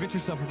stuff. We'll get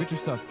your stuff. We'll get your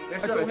stuff.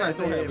 Extra, we got it.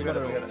 We got it. We got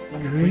all of it.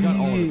 We got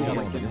Dream.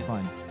 all of it. You're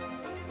fine.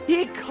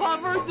 He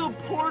covered the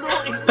portal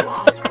in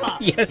lava.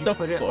 Yes, of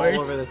Put it course.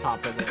 all over the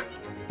top of it.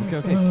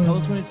 Okay. Tell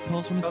us when it's Tell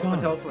us gone.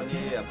 when.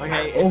 Yeah.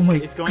 Okay, Oh it's, my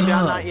it's going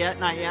down. God.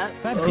 Not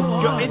yet. Bad, Oh.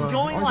 come It's on.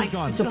 going Ours like is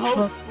gone.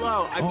 so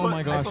slow. I Oh put, my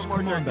I gosh, put more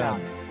come on, dirt down.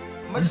 bad.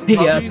 How much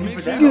Yeah, Make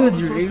sure you good, get all the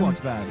source Dream. blocks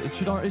bad. It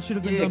should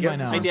have been Yeah, done get by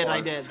now. the I source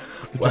did.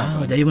 Good job, Wow,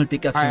 bud. Diamond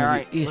Pickaxe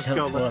Alright, is let's go,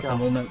 helpful let's at the go.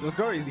 moment. Let's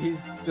go.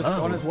 He's just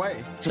Oh. on his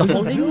way. There's a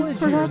Scaffolding, village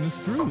here in the perhaps?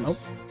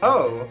 spruce.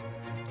 Oh.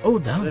 Oh,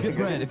 down. Get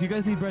bread. If you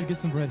guys need bread, get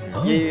some bread here.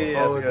 Oh,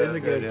 Yeah. Oh, that's this is a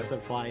good, good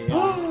supply.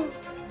 Yeah.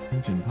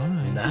 Pumpkin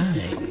pie.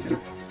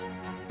 nice.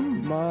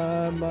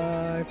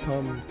 My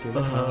pumpkin.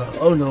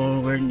 Oh no,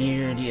 we're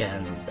near the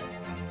end.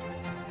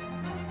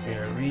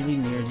 We're really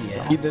near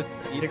the end. Eat this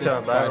Six out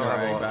of five, spider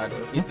I eye, want bad.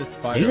 it. Eat the Do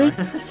spider you eye. like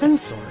the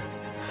sensor?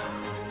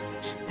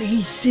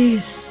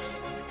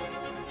 Stasis!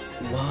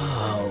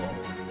 Wow.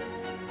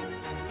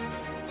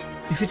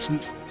 If it's...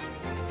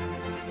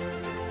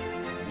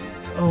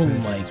 Oh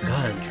my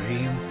god,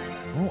 Dream.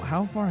 Oh,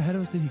 how far ahead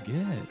of us did he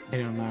get? I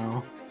don't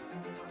know.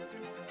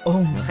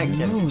 Oh my I can't-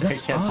 no, I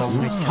that's can't tell. Oh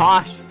my awesome.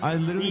 gosh. I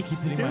literally These keep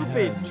hitting my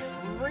stupid head.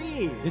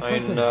 trees. It's I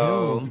like the know.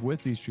 hills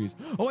with these trees.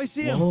 Oh, I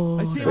see him!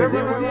 I see him! I Whoa. see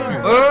him! I see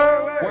him!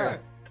 Where?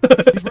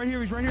 He's right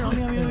here! He's right here! On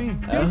me! On me!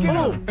 On me!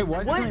 Oh, Wait,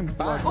 why is what? he going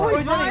back? Oh, he's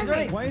he's running,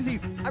 running. Why is he?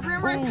 I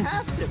ran right Oh.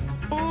 past him.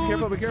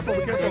 Careful, be careful,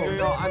 be Here careful. we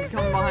go. I'm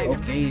coming behind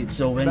him. Okay,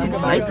 so when Back it's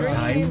up, night back up.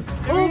 time,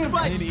 Oh, I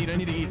but need to eat! I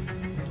need to eat!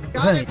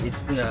 right,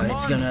 it's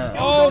gonna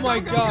Oh my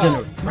it's god.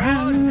 gonna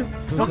run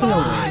fucking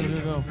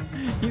away. Go!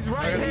 He's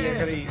right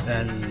here.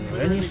 And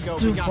when it's Go, we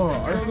too got far,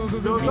 this. Go!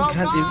 Go, you go,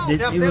 can't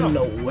go. even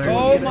know where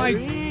Oh it is. my.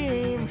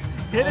 Dream.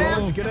 Hit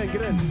him. Get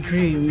in.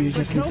 Dream, you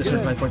just need to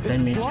survive for 10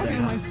 minutes Blocking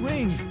there. my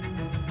swing!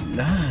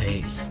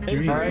 Nice,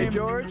 Dream. Alright,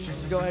 George,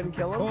 go ahead and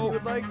kill him if you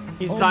would like.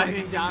 He's Oh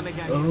diving down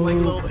again. He's like a Oh,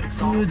 little food.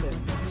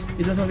 dolphin.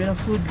 You don't have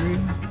enough food,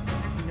 Dream.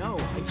 No.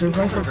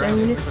 Survive for 10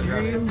 minutes,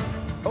 Dream.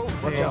 Oh,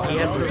 watch Yeah, out. he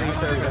has to Oh,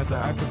 resurface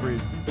I have now. to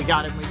breathe. We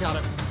got him. We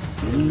got him.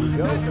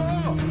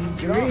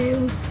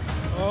 Dream.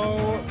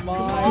 Oh my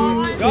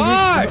Oh,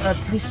 gosh.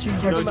 At least you Go,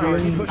 have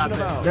George. Dream. We got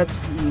this.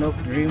 That's no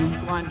Dream.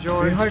 Come on, Your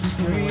George. heart's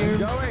Dream.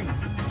 Going.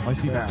 I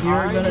see that.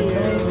 You're gonna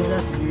die with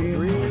that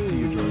Dream. I see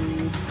you,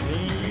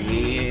 George.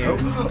 Yeah.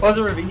 Oh, there's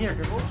a ravine here.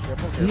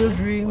 Careful. Heal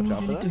Dream. Watch You out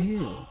for need that. to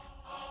heal.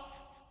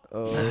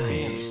 Oh,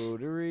 Nice.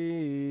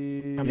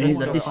 Dream. You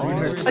need at least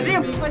I see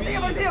him! I see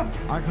him! I see him!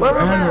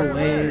 Run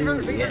away.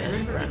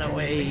 Yes, run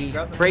away.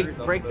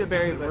 Break the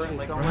berry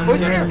bushes. Don't Run, run.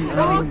 run, Oh,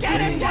 run.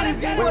 get him! Get him!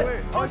 Get Wait,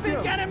 him! I see Open,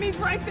 him. get him! He's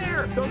right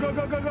there! Go.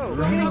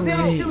 Run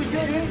away.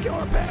 Just kill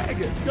a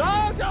pig.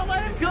 Go! Don't let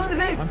him Let's go to the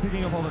pig! I'm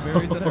picking up all the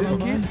berries that I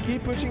Just have.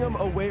 keep pushing him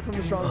away from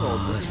the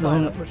stronghold. Oh, This is as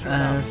fine. long Push him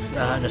down. as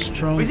the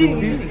strong He's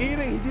eating, He's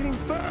eating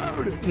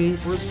food.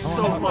 is So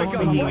Oh my close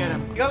God, to what? getting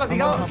him. You got him!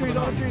 You On got the him! trees,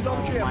 on the trees. Oh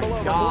I'm my below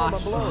him, gosh.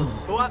 I'm below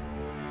him. Go up.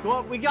 Go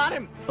up. We got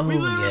him. Oh, We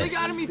literally yes.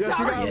 got him. He's Yes,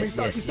 you got down. him. Yes, He's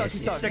stuck. yes, yes,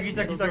 He's stuck.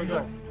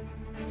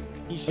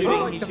 He's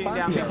shooting. He's shooting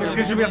down. He's He's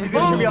gonna shoot me up. He's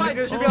gonna shoot me up. He's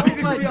gonna shoot me up. He's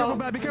gonna shoot me Careful, up.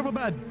 bad! Be careful,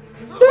 bad!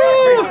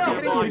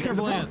 Oh, Be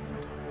careful, Ant!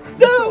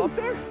 He's still up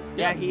there?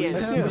 yeah, he is. I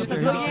see him. He's I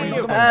see looking him. at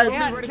you. Ah,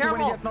 Yeah,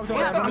 careful.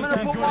 Yeah, I'm gonna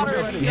put water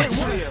in.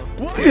 Yes. Where are you?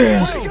 What?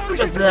 Yes, Where'd he go? look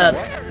at that.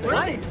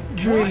 What?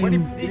 Dream.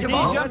 Did he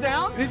jump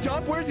down? Did he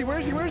jump? Where's he? Oh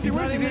Where'd he no, go?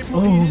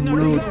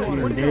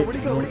 Dream. Where'd he There-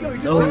 go? He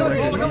just no, went there-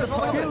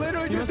 away. He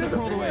literally He just must have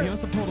pulled away. He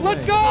must have pulled away.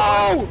 Let's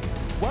go!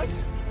 What?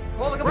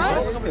 Oh, look at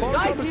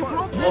Guys, he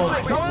broke this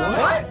way. Go on.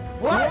 What?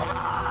 What?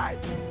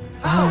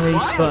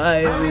 High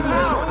five with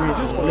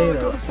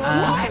later.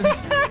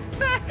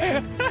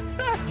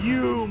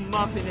 You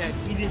muffin head.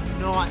 He did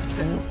not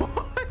say.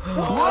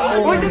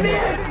 Where's the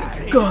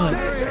man? God,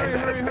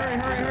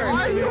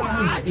 Are you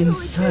he's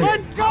inside.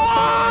 Let's go!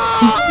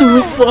 He's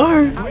too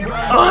far.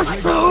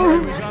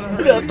 Awesome.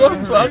 That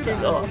was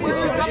fucking awesome.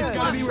 It's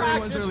gotta be where he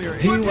was earlier.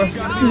 He was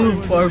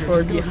too far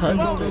for the hunt.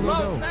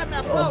 Whoa, Sam,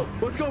 that boat.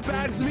 Let's go,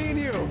 Bad. It's me and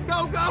you.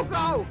 Go, go,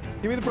 go.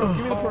 Give me the pearls.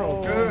 Give me the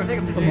pearls. Take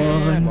him.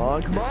 Come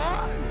on. Come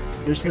on.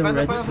 There's no Find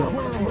the redstone.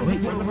 portal.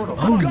 Wait. Where's the portal?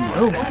 Oh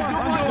no.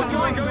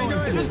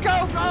 Just go,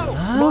 go!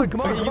 Huh? Go.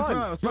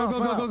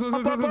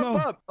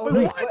 Oh, Wait.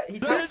 wait, what? He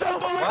Don't touched let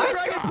the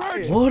dragon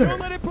perch! Water. Don't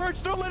let it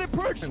perch! Don't let it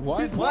perch! What?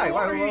 Just Why? don't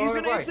Why? worry, Why? He's Why?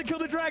 gonna Why? insta-kill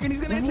the dragon!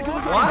 He's gonna insta-kill the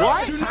dragon!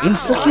 What? Do not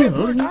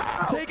Insta-kill?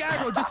 Take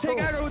aggro! Just take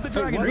aggro with the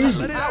dragon! Really?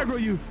 Let it aggro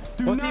you!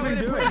 Do What's not he let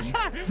it even perch!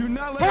 Do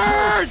not let it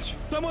perch!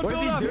 Someone What is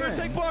build he up! Here, doing?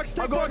 take blocks!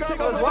 Take Go, blocks! go, Take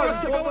go, all go, the go, blocks!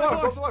 go, Take all go, the go,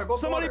 blocks! go, go,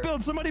 Somebody water.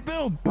 build! Somebody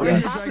build! What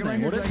Right is here, dragon! Right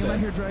here, What is dragon!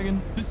 Right this? here,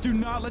 dragon! Just do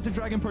not let the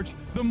dragon perch.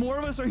 The more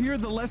of us are here,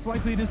 the less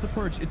likely it is to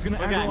perch. It's gonna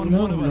aggro on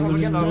No, one of us. no, So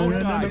just no, don't no,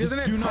 die. no, Just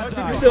no, do no, not no,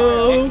 die. No.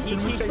 Oh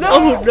no.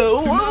 Oh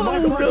no.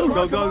 Go,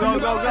 go, go, go,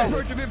 go.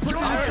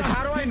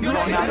 How do I know?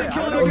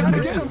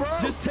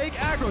 Just take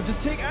aggro. Just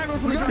take aggro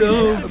from the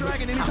No.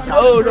 dragon. Anytime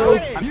Oh, you no. You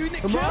kill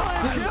him.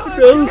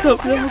 No,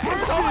 stop, no.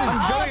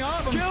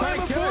 Kill him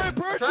before it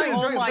perches. Trying,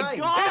 Oh trying, my trying.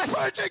 gosh! It's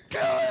perching.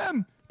 Kill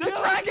him. The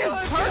dragon's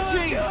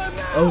perching!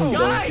 Oh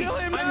no. Kill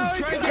him now.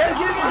 Get him.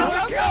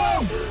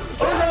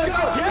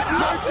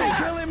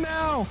 Kill him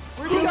now.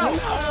 Where'd he go? Oh,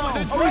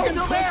 he's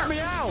still there! Me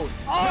out.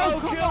 Oh,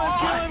 come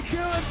on!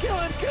 Kill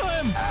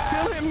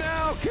him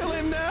now. Kill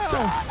him now.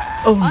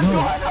 Oh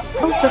no.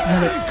 How's that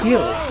not a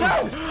kill?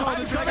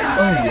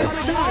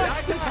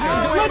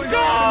 Let's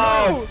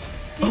go!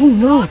 Oh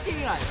no.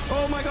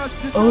 Oh my gosh.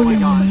 Oh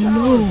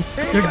no.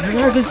 The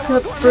dragon's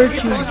not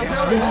perching. No.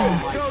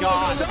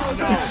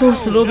 It's so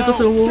slow because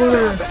of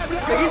water.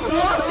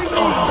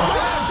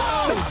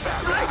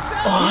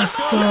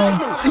 Awesome.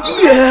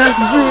 Yes,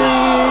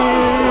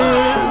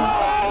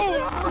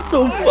 Dream. So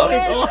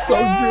fucking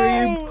awesome,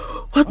 Dream.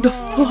 What the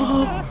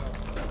fuck?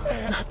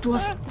 That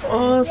was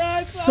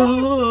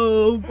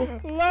awesome.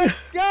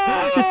 Let's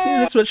go!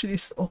 Let's watch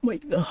this. Oh my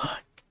god.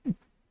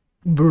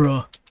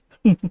 Bruh.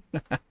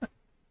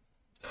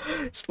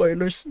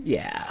 Spoilers.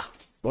 Yeah.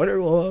 Spoiler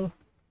wall.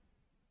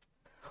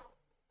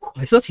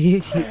 I thought he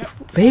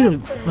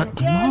failed, but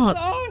not.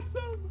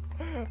 Awesome!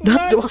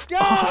 That was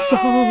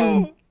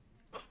awesome.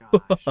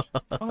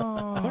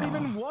 What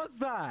even was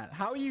that?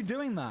 How are you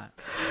doing that?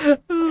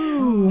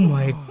 Oh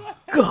my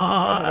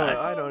god.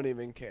 I don't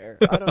even care.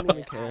 I don't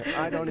even care.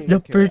 I don't even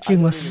The care.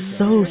 perching was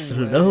so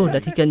slow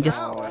that he can just.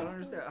 How? I don't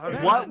understand. How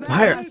did What? that-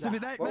 Fire.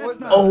 What was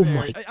that? Oh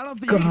my I don't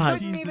think God. you I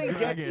can couldn't cheese the even get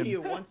dragon. to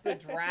you once the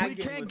dragon We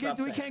can't was get up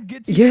to. We there. can't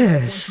get to.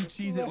 Yes. You once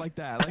you cheese it like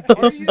that. Like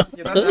Oh, it's just,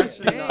 Yeah, that's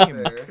actually not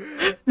game. fair.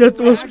 That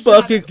was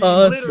fucking Literally,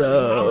 how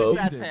is awesome.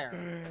 that fair?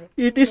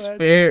 It is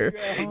fair.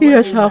 He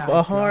has half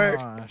a heart.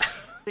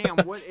 Damn,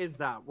 what is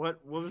that? What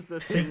was the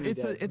thing? you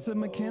did? It's a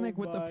mechanic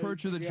with the my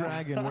perch of the God.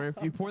 dragon, where if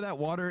you pour that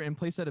water and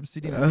place that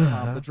obsidian at the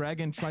top, the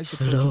dragon tries to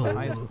perch at Slow. the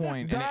highest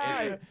point,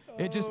 and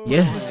it just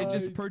Yes. perches, it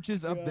just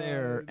perches up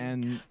there,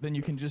 and then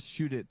you can just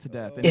shoot it to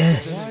death. And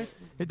Yes.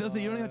 it doesn't.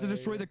 You don't even have to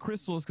destroy the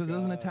crystals because it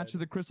doesn't attach to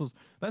the crystals.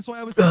 That's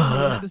why I was telling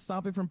you I had to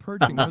stop it from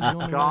perching. That was the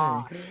only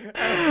Gosh. way.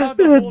 That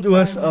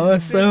was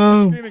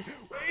awesome.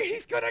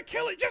 He's gonna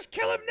kill it. Just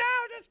kill him now.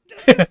 Just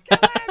kill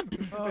him.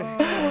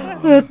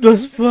 That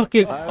was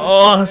fucking I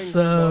was trying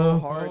so awesome.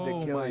 hard to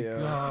Oh kill my you.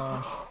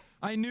 gosh.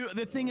 I knew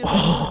the thing is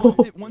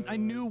I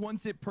knew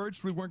once it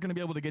perched we weren't gonna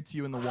be able to get to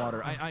you in the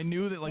water. I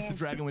knew that like the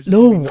dragon was just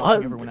No, gonna be knocking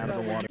what? everyone out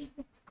of the water.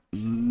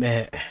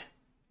 Man.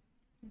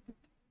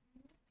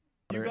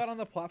 You got on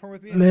the platform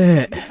with me.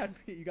 Man.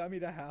 You got me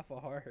to half a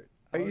heart.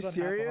 Are I you was on half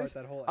a heart serious?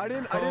 that whole I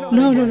didn't end. know No, how to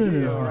no, get no, to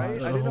you, no, right? no. I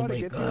didn't know Oh how to my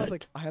get to you. I was God.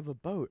 like, I have a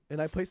boat,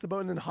 and I placed the boat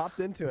and then hopped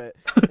into it.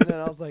 And then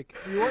I was like,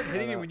 You weren't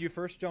hitting me when you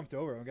first jumped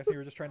over. I'm guessing you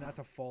were just trying not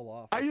to fall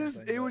off. or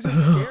something, it was but-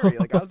 just scary.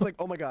 Like I was like,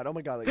 oh my god,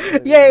 like.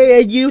 Yeah,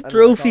 you And I thought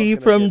I was trophy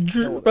gonna from get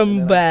killed, from and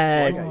then I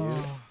bag. swung at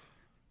you.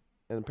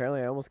 And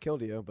apparently I almost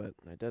killed you, but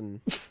I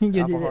didn't. You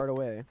Half a did heart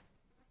away.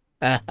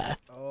 it.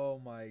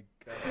 Oh my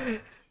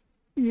god.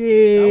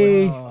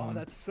 Yay. Oh,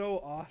 that's so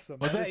awesome.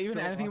 Was there is even so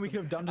anything we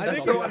awesome. could have done? I to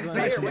think stop so it?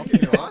 unfair. Like,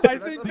 What you lost? I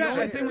That's think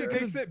unfair.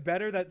 it makes it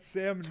better that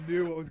Sam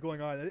knew what was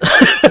going on. It'd be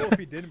cool if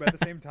he didn't, but at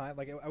the same time,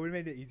 like I would have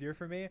made it easier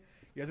for me.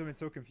 You guys would have been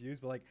so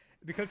confused, but like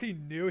because he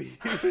knew, he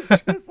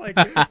was just like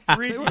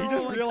freaking. He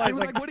just realized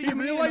like what do he you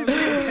mean? realized What do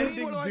the you mean?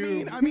 impending What do I doom.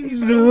 mean? I mean, he's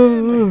No.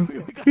 gonna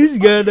win. He's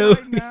gonna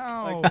right win.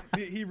 now. Like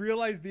he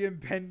realized the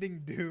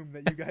impending doom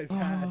that you guys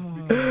had. because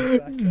of the fact that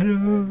I hadn't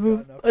No.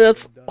 gotten up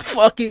That's and done.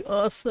 fucking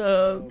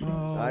awesome.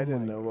 Oh I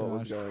didn't my know what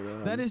was gosh. going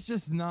on. That is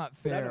just not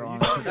fair, you-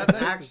 honestly. That's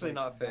actually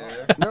not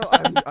fair. No,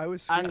 I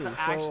was That's screaming so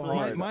actually-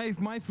 hard.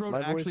 My throat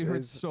My voice actually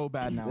hurts is- so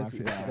bad now it's- after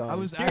it's that. gone. I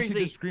was actually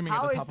Seriously, just screaming at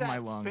how the is top of my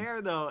that lungs.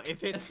 fair though?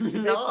 If it's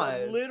not.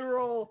 a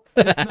literal,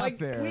 It's not like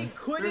fair. we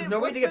couldn't. There's no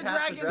way once to get the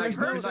past the dragon dragon. There's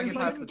no perched, way to we get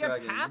past couldn't the get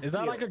dragon. past Is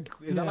that you.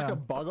 like a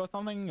bug or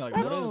something? Like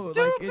That's what is- No, like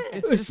stupid.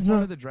 it's It's just part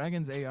not- of the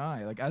dragon's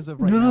AI. Like as of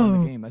right now in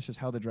No. the game, that's just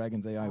how the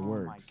dragon's AI Oh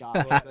works. my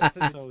god, that's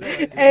so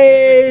stupid.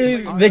 Hey,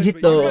 It's like, but you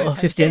Vegito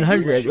guys-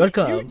 1500, you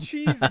welcome.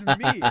 cheesed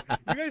me. You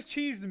guys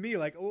cheesed me.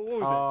 Like what was it?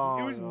 It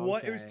was Oh,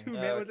 one. It was okay. two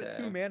man. Was it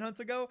Okay. 2 manhunts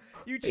ago?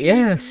 You cheesed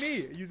Yes.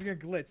 me using a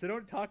glitch. So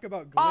don't talk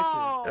about glitches.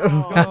 Oh, Don't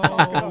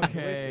talk about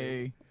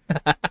Okay.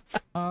 glitches.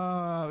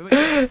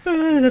 Wait,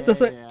 That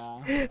was like yeah.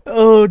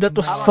 Oh, that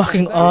was How about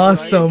fucking that?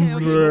 awesome,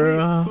 Okay,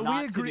 bro. but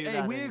Not we to agree. do Hey,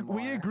 that we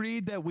anymore.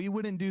 agreed that we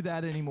wouldn't do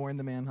that anymore in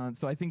the manhunt.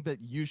 So I think that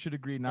you should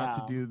agree not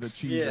Yeah. to do the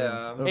cheese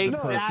Yeah. of the perch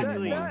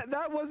Exactly. anymore.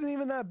 That wasn't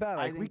even that bad.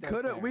 I Like we think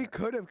that's we fair.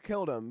 could have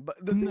killed him,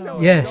 but the thing that No.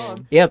 was Yes.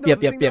 dumb. Yep, no, yep,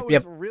 the yep, thing yep, that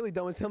yep. was really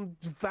dumb was him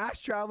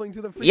fast traveling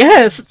to the. freaking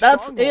Yes,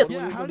 that's stronghold it. when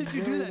Yeah, he's how a did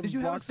you do that? Did you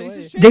have a blocks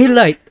stasis away. chamber?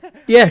 Daylight. I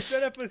Yes.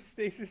 set up a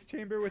stasis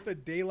chamber with a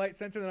daylight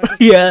sensor, and I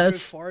just Yes.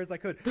 as far as I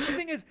could. The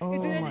thing is, Oh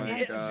it did, my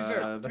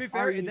to be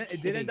fair, Are it you did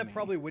end kidding up me?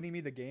 probably winning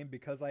me the game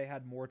because I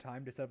had more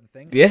time to set up the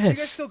thing. Yes. You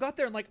guys still got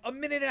there in like a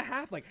minute and a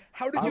half. Like,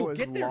 how did I you was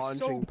get there so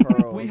launching quick?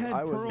 pearls. We had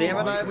I was pearls. Damn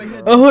it, launching we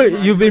had- pearls. Oh,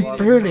 Yeah, you've been a lot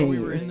of pearling. We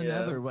were in the Yeah.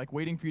 nether, like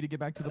waiting for you to get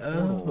back to the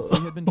Oh. portal. So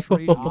we had been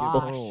trading to get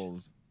gosh.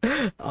 pearls.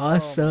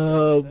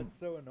 Awesome. That's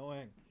so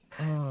annoying.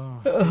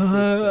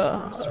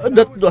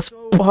 That was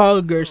so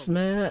poggers, awesome.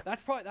 man.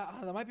 That's probably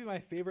that might be my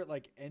favorite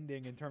like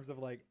ending in terms of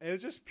like it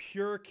was just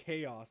pure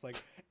chaos.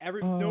 Like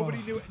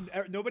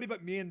nobody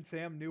but me and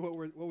Sam knew what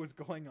was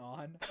going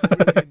on.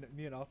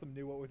 Me and Awesome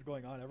knew what was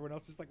going on. Everyone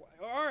else just like,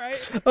 all right.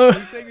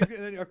 He's saying and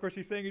then of course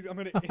he's saying I'm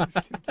gonna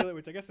instant kill it,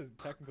 which I guess is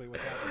technically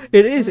what's happening.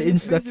 It is I mean,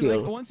 insta basically,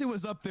 kill. like, once it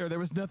was up there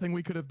was nothing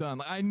we could have done.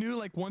 Like, I knew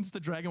like once the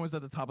dragon was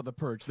at the top of the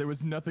perch, there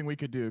was nothing we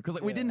could do because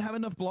like we didn't have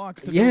enough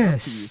blocks to build up to you.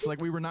 Yes. So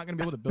like we were not gonna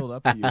be able to build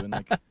up to you, and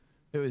like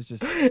it was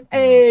just.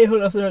 Hey,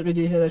 hold on, sorry,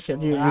 you said that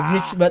shit. You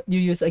glitch, but you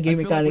use a game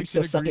I feel like we mechanic to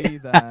should suck agree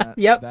it. that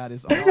Yep. that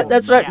is also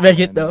That's right, not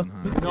Veggie, a though.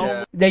 manhunt.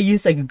 Yeah. They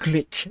use a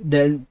glitch.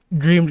 Then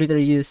Dream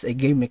literally used a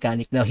game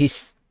mechanic. Now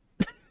he's.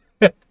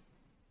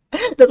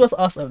 That was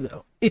awesome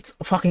though. It's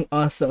fucking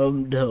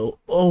awesome though.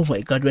 Oh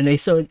my god, when I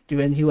saw it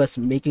when he was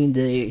making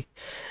the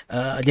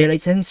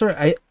daylight sensor,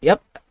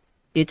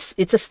 it's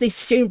a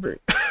stasis chamber.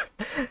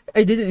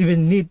 I didn't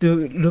even need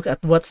to look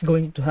at what's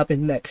going to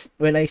happen next.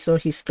 When I saw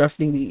he's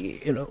crafting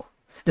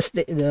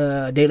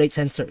the daylight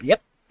sensor,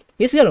 yep,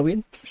 he's gonna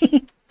win.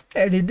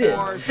 And he did.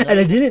 And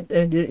I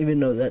didn't even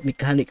know that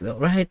mechanic though,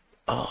 right?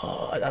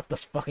 Oh, that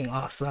was fucking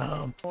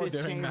awesome.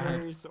 Stasis during that.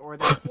 chambers or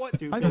that What?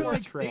 stupid I feel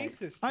like trick.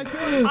 Stasis I chamber.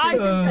 feel like I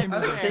stasis think I chamber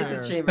think is stasis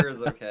fair. chamber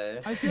is okay.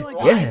 I feel like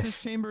Yes.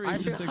 stasis chamber I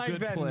is feel just a like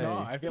good that. play. No,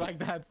 I feel like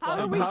that's. How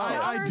do like- we I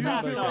counter do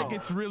that, feel though? like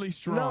it's really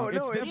strong. No,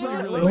 it's it's definitely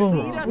not. really Let Oh, me-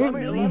 strong. He doesn't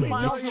really? lead Is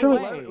miles it strong?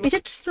 away. Is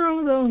it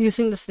strong though?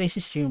 Using the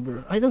stasis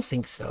chamber? I don't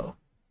think so.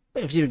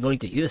 If you're going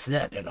to use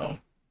that, you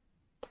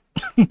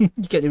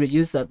can't even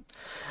use that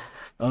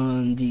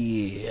on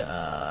the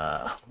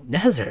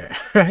Nether,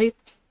 right?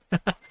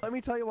 Let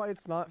me tell you why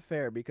it's not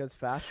fair. Because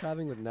fast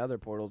traveling with nether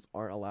portals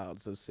aren't allowed.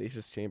 So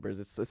stasis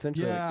chambers, it's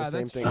essentially Yeah, the same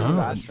that's thing true. as Oh.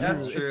 fast That's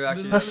travel. true, It's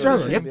actually. That's literally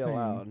true, the yep. same Be thing.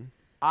 allowed.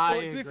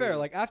 Well, to be fair,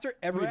 like after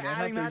every We're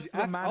adding manhunt, that to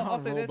the I'll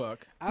manhunt say this: rulebook.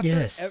 after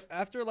Yes.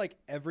 after like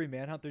every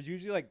manhunt, there's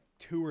usually like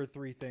 2 or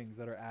 3 things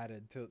that are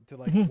added to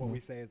like Mhm. what we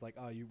say is like,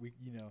 oh,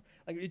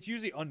 like it's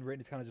usually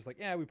unwritten. It's kind of just like,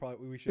 yeah, we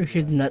should. We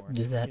should that not more,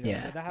 do that, you know,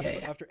 yeah, and that happens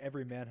yeah. after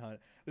every manhunt.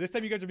 But this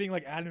time, you guys are being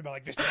like adamant about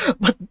like this.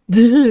 But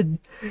dude,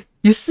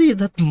 you see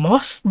that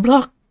moss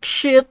block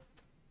shit?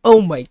 Oh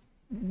my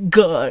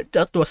god,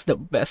 that was the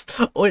best.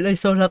 When I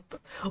saw that,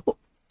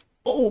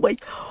 oh my,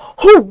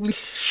 holy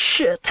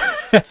shit!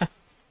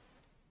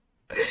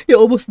 You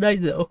almost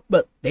died though,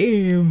 but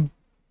damn.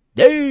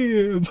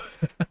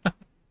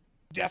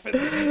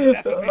 Definitely, he's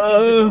definitely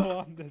gonna go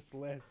on this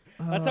list.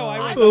 That's how I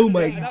was. Oh that's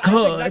my that's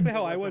God. exactly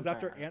how I was Wasn't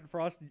after fair. Ant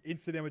Frost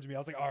instant damaged me. I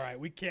was like, all right,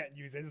 we can't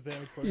use instant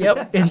damage. for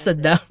Yep, this.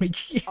 instant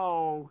damage.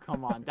 Oh,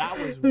 come on. That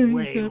was You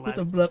way can't put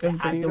less. a block and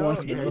bad put the than ones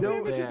this.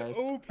 below. Which is Yes.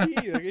 OP.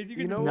 Like, you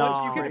can, know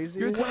what's you can, crazy?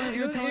 You're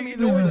telling me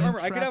ignore his that armor.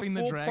 I could have trapping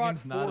the full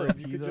dragon's prot not forward. OP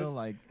You could though? just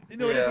Like,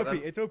 no, it is Yeah, OP.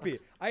 that's- It's OP.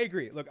 I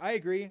agree. Look, I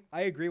agree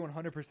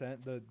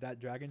 100%. That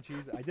dragon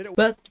cheese. I did it.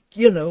 But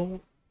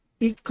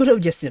he could have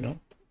just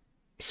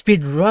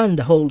speed run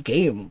the whole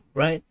game,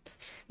 right?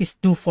 He's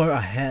too far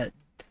ahead.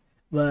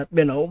 But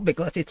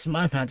because it's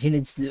manhunt, he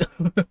needs to.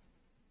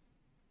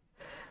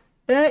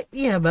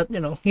 Yeah, but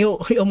he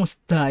almost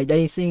died.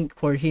 I think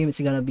for him it's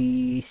gonna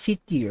be C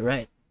tier,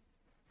 right?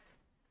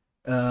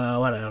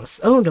 What else?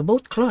 Oh, the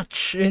boat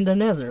clutch in the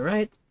Nether,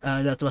 right?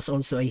 That was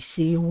also a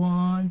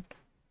C1,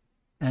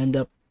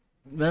 and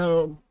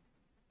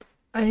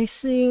I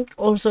think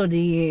also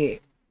the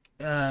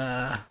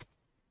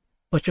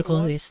what you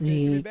call this,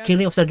 the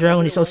killing of the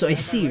dragon is also a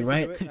C,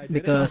 right?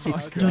 Because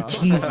it's too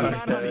cheesy.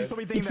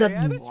 It's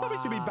not. This probably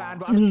should be banned,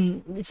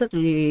 but It's not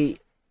really.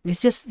 It's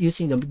just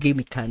using the game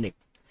mechanic.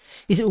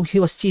 He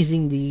was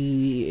cheesing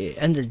the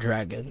Ender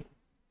Dragon,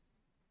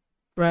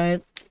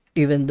 right?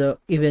 Even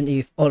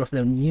if all of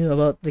them knew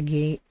about the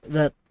game,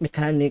 that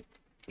mechanic,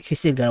 he's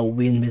still gonna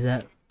win with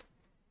that,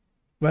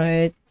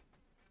 right?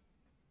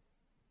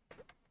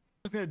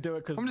 I'm just gonna do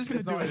it because I'm just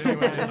gonna do it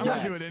anyway. I'm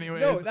gonna do it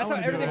anyways. No, that's how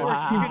everything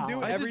works. You can do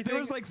Wow. everything. There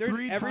was like there's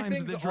 3 times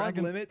everything's the on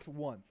dragon. limits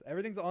once.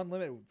 Everything's on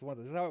limits once.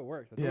 This is how it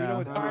works. That's Yeah. what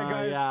we do with Alright,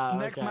 guys. yeah,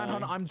 next okay.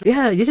 manhunt, I'm.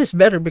 Yeah, this is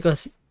better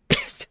because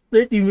it's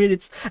 30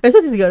 minutes. I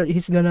thought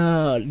he's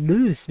gonna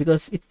lose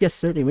because it's just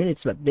 30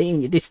 minutes, but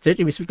dang, it is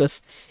 30 minutes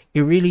because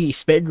he really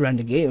sped run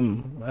the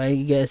game. I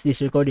guess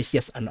this record is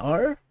just an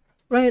hour,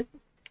 right?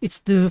 It's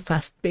too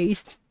fast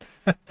paced.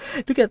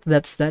 Look at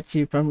that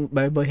statue from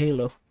by Boy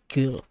Halo.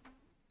 Cool.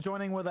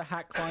 Joining with a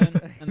hack client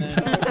and then.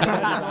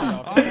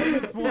 No.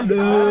 It's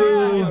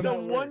a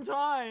one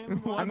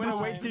time. I'm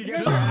gonna wait till you You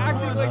get guys are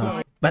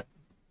acting like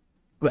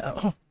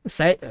Well,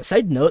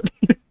 side note.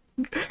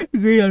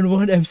 Agree on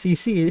one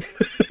MCC.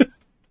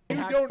 you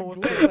Hack don't force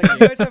glitch. it. Like,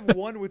 you guys have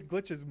won with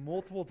glitches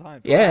multiple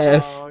times.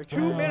 Yes. Oh,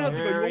 2 minutes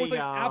ago, you there won with we like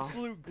go.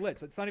 absolute glitch.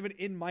 That's not even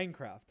in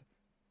Minecraft.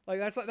 Like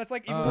that's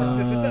like even worse.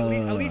 Than this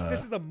at least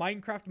this is a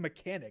Minecraft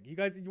mechanic. You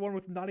guys, you won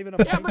with not even a.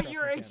 Yeah, Minecraft but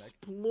you're mechanic.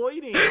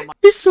 exploiting them.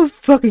 It's so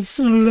fucking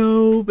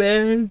slow,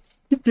 man.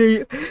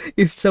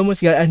 If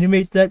someone's gonna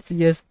animate that,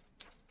 just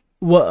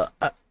what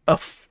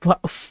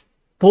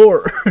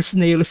four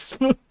snails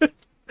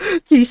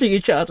chasing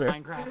each other.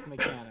 Minecraft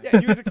mechanic. Yeah,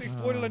 you just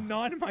exploited a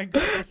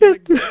non-Minecraft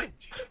mechanic glitch.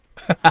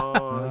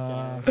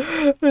 Oh,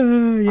 okay. Yeah,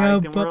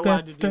 Alright, then we're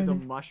allowed to do the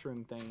but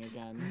mushroom thing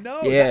again.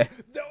 No. Yeah.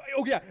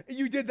 Oh yeah,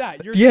 you did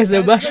that. You're Yes,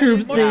 the that- that- mushroom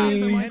that- that-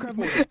 thing. that-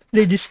 that-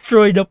 they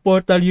destroyed the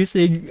portal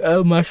using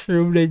a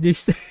mushroom. They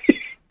just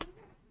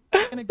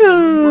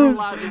We're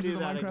allowed to This do is a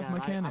that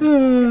Minecraft again. mechanic.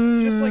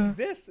 Yeah, just like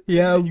this.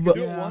 Yeah, you but-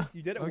 can do it Yeah. once.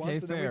 You did it Okay,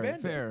 once, and then we fair,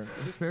 banned fair. it.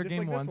 It's fair game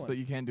like this once, one. but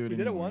you can't do it You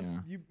did it anymore.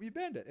 once. Yeah. You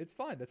banned it. It's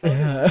fine. That's how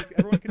Yeah. it is.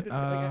 Everyone can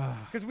discuss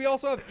because we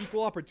also have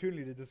equal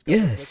opportunity to discuss the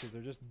Yes. glitches.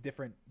 They're just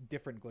different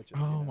glitches. Oh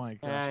you know? my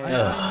gosh!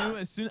 Yeah, I knew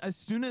as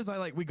soon as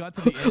we got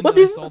to the end, What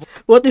and I if saw the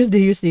what if they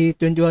use the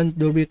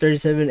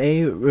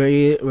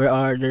 21W37A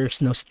where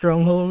there's no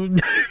stronghold?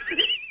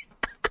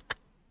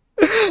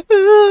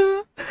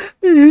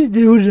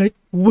 They were like,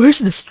 "Where's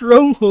the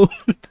stronghold?"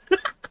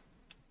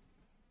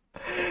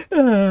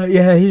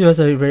 Yeah, it was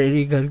a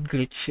very good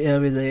glitch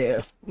with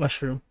the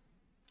mushroom.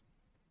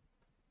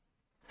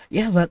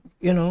 Yeah, but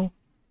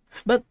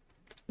but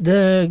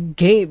the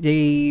game,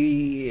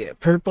 they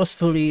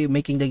purposefully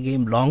making the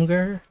game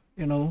longer,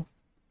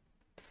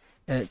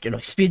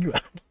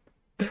 speedrun.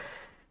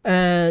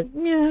 Yeah,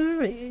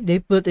 they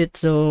put it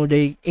so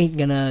they ain't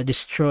gonna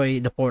destroy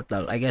the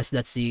portal. I guess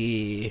that's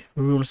the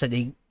rules that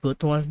they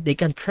put one. They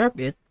can trap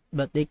it,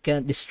 but they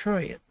can't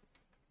destroy it.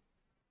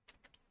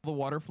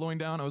 water flowing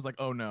down, I was like,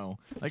 oh no!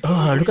 Like,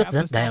 Oh, we look at have to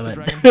that stop diamond. The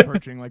dragon from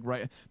perching, like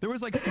right. There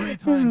was like 3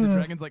 times the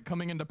dragon's like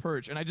coming into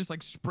perch, and I just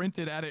like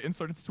sprinted at it and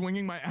started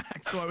swinging my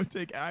axe so I would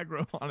take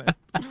aggro on it.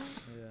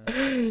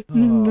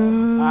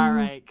 No. All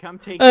right, come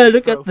take. Oh, your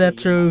look at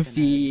that you muffin head.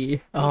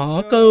 trophy. Oh,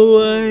 Let's go.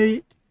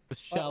 kawaii. The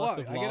Oh, chalice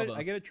look, of I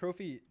lava. get a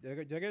trophy. Do I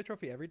get a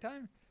trophy every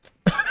time?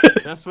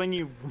 Just when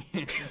you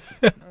win.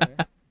 Okay.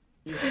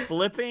 You're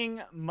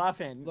flipping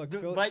muffin. Look,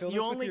 but fill you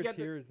this only with your get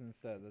the- tears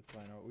instead. That's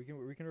fine. We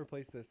can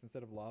replace this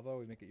instead of lava.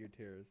 We make it your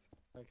tears.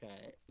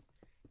 Okay.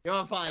 You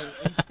know, fine.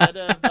 Instead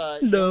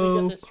of you No,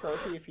 only get this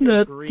trophy if you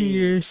not agree.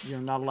 tears. You're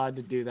not allowed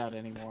to do that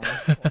anymore.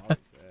 Well,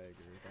 obviously, I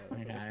agree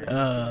with that. Okay.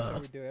 That's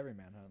what we do every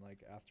manhunt.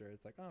 Like after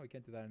it's like, oh, we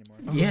can't do that anymore.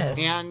 Yes.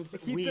 And It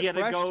keeps we it gotta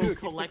fresh go too. It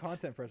collect. keeps the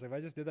content fresh. Like, if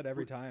I just did that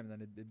every time,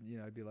 then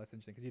it'd be less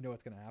interesting because you know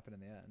what's gonna happen in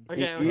the end.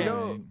 Okay, okay. You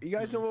know, you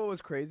guys know what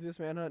was crazy this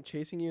manhunt?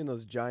 Chasing you in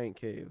those giant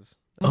caves.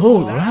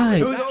 Oh, right.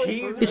 Those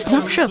caves It's were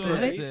Snapshot, so right?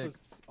 This sick.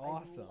 was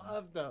awesome. I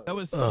love those. That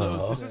was Oh. so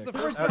This sick. was the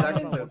first That was time.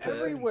 actually I so saw sick.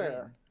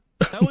 Everywhere.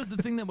 That was the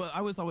thing that I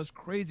always thought was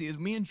crazy. Is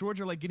me and George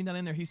are like getting down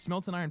in there. He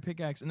smelts an iron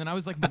pickaxe, and then I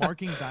was like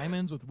marking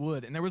diamonds with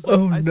wood, and there was like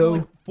Oh, I saw no.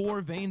 like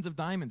 4 veins of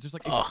diamonds just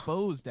like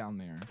exposed down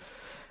there.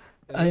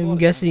 There's a lot I'm of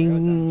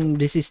guessing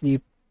this is the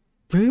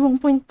pre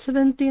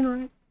 1.17,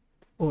 right?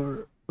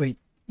 Or wait,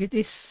 it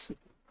is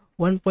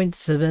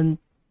 1.17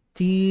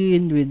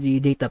 with the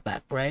data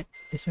pack, right?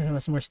 This one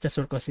was more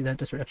stressful because the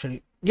hunters were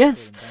actually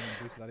yes,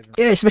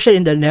 yeah. Especially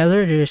in the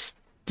Nether, there's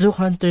 2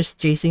 hunters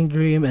chasing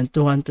Dream and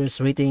 2 hunters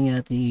waiting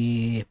at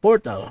the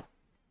portal.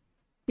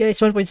 Yeah,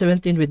 it's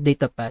 1.17 with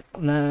data pack,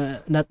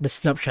 not the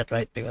snapshot,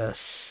 right?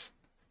 Because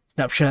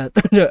snapshot,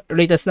 the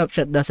latest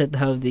snapshot doesn't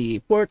have the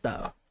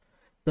portal.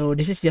 So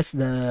this is just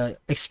the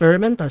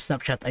experimental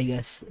snapshot, I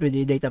guess, with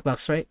the data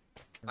packs, right?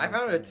 I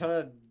found a ton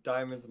of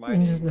diamonds Just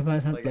mining. the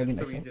Manhunt Like, plugin, it's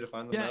I so think. easy to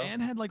find them Yeah, now.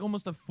 and had like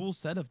almost a full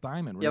set of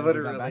diamond. Yeah, when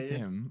we got back literally. to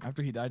him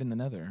after he died in the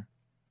Nether.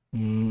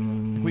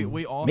 Mm,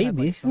 We all had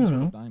maybe, like some I sort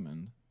don't of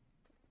diamond.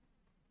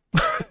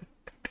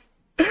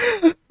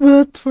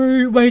 But for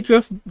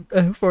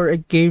Minecraft, for a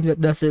game that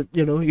doesn't,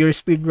 you're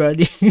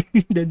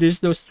speedrunning, then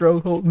there's no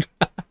stronghold.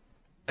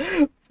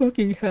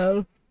 Fucking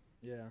hell.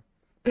 Yeah.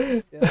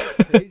 Yeah, that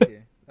was crazy.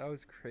 That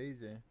was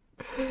crazy.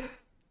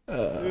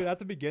 Dude, at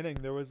the beginning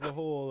there was the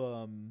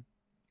whole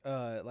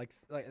like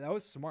that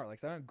was smart. Like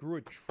Silent grew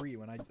a tree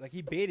when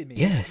he baited me.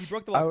 He Yes.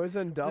 broke the I blocks. was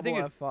in double thing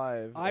is,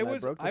 F5. I and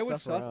was broke the I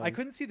was stuff sus. I around.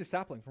 couldn't see the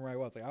sapling from where I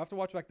was. Like I have to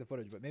watch back the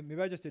footage, but maybe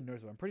I just didn't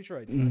notice it. I'm pretty sure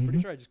I did. I'm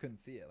pretty sure I just couldn't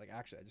see it. Like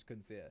actually, I just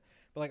couldn't see it.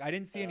 But like I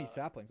didn't see any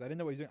saplings. I didn't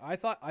know what he was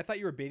doing. I thought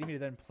you were baiting me to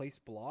then place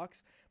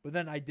blocks, but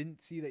then I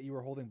didn't see that you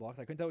were holding blocks.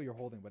 I couldn't tell what you were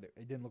holding, but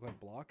it didn't look like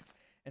blocks.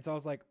 And so I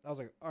was like, all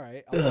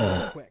right, I'll do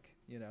it quick,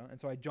 And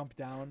so I jumped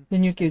down.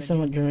 Then you killed then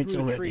someone you during grew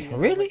a already. tree, and I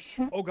was Really?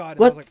 like, oh god! And I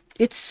What? was like,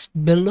 It's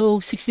below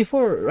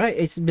 64, right?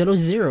 It's below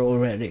 0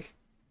 already.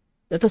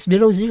 That was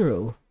below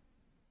 0.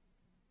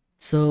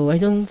 So I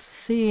don't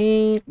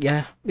think...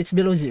 Yeah, it's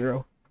below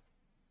 0.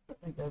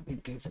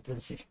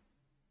 Let's see.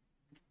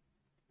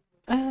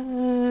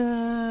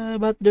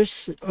 But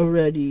there's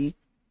already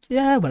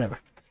yeah, whatever.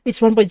 It's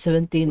 1.17 Wait,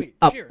 cheers. And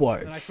I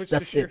upwards. switched to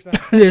That's cheers it.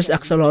 and I There's fell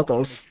off on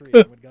the axolotls. tree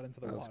and got into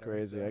the That was water,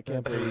 crazy. so- I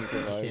can't believe you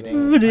survived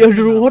kidding. that. The I cannot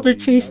underwater believe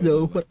chase that.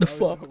 though. What the That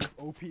was fuck? some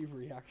OP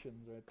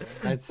reactions right there.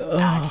 That's Ugh.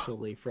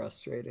 actually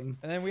frustrating.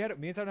 And then me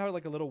and Simon had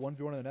like a little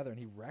 1v1 in the nether, and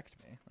he wrecked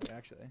me. Like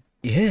actually.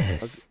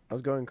 Yes. I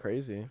was going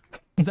crazy.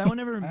 Is that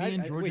whenever me I and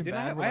had- George wait, and didn't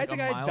I Bad have- were I like had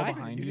a to mile diamond.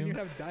 behind You you? didn't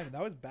even have diamond.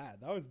 That was bad.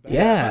 That was bad. I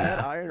had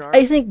Yeah. iron armor.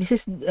 I think this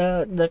is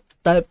the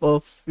type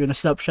of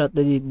snapshot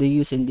that they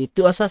use in the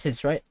two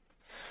assassins, right?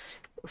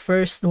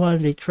 First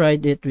one they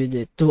tried it with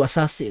the two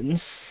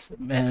assassins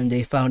and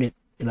they found it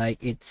like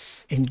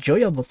it's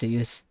enjoyable to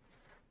use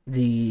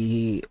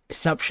the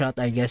snapshot,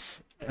 I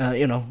guess.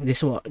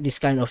 This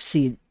kind of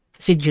seed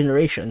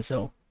generation,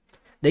 so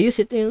they use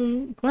it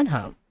in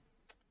Manhunt.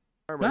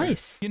 Armor.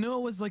 Nice. You know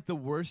what was like the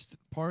worst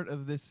part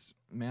of this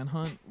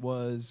manhunt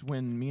was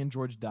when me and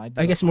George died.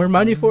 to I the guess more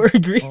money hotline. for a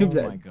dream Oh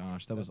then. my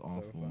gosh, that was That's so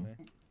awful.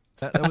 funny.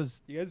 That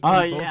was You guys Oh,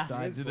 we both- both yeah. you died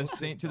guys to the both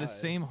same just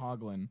died. same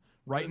hoglin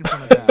right in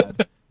front of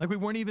Dad. Like we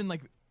weren't even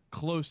like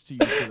close to you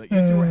two. Like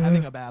you two were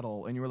having a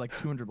battle and you were like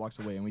 200 blocks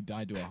away and we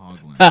died to a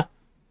hoglin. Ah.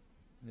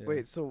 Yeah.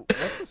 Wait, so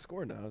what's the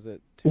score now? Is it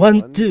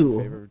 1-2. 2-1 in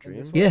favor of And Dream?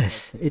 this one-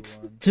 Yes, Like it's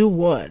 2-1.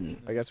 2-1.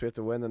 I guess we have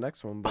to win the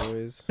next one,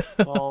 boys.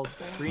 Well,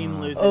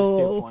 Dream loses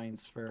Oh. 2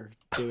 points for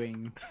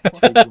doing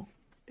two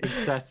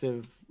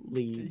excessively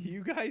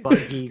You guys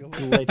buggy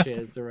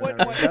glitches or What-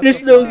 whatever. what- This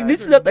that's no, not- this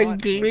those is not are a not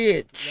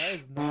glitch. That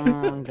is not a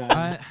glitch.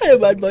 Okay. Hey,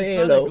 bad boy, It's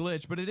hello. not a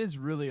glitch, but it is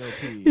really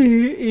OP.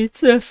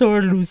 It's a sore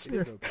It is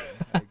loser. okay.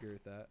 I agree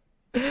with that.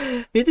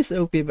 It is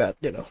OP, but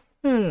I don't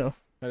know.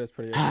 That is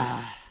pretty.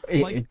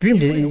 Like, Dream you-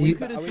 didn't. we You,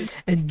 could have seen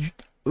and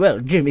well,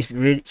 Dream is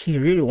really he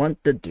really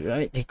wanted to,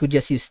 right? He could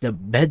just use the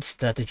bed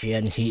strategy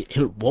and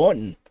he'll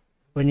won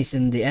when he's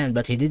in the end,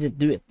 but he didn't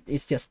do it.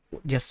 It's just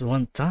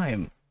one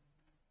time,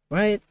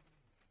 right?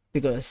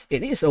 Because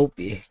it is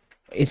OP.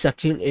 It's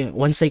actually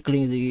one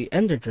cycling the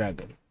Ender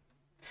Dragon,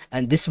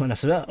 and this one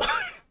as well.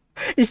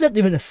 It's not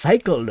even a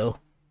cycle though.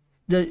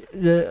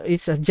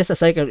 It's just a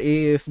cycle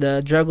if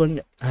the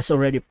dragon has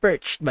already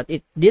perched, but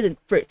it didn't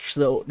perch,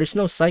 so there's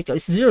no cycle.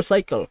 It's zero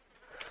cycle.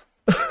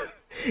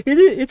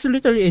 It's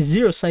literally a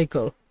zero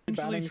cycle.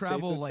 eventually Banning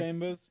travel stasis like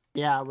chambers,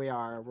 Yeah, we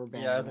are. We're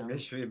banning Yeah, I think them. they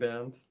should be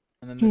banned.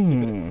 and then this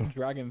stupid Hmm.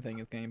 dragon thing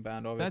is getting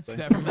banned. that's Obviously.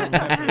 definitely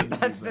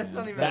That's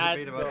not even a That's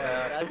debate about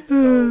that. That's so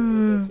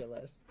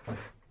ridiculous.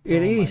 It Oh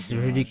my is gosh.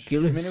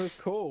 ridiculous. I mean, it was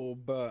cool,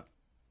 but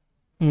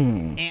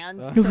Hmm. And,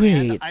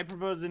 Wait. and I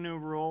propose a new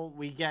rule.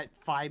 We get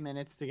 5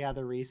 minutes to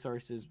gather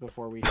resources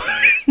before we start.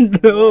 I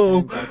No,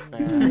 think that's fair.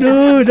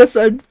 no, that's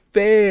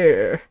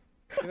unfair.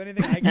 If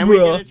anything, I And we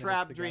Bruh. get a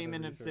trap dream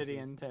in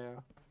obsidian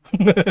too.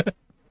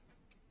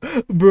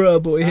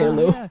 Bruh, boy,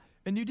 hello. Yeah.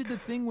 And you did the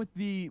thing with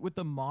the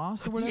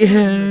moss or whatever in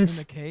Yes.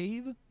 the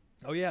cave.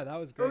 Oh yeah, that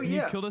was great. Oh, You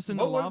yeah. killed us in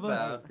What the was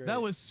lava. that?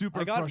 That was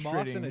super I got moss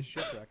frustrating. in a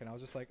shipwreck, and I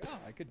was just like, oh,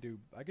 I could do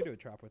a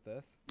trap with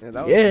this. Yeah,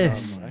 that was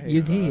Yes, dumb. I hate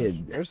you that.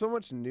 did. There's so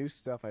much new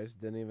stuff I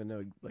just didn't even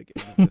know like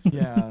existed.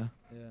 Yeah.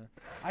 Yeah,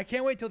 I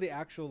can't wait till the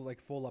actual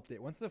like full update.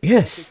 Once the full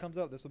Yes. update comes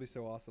out, this will be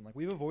so awesome. Like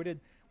we avoided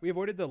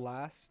the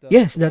last.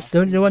 Yes, that's last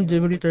the two, one, you know,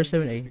 Simulator changes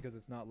 7A. because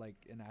it's not like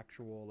an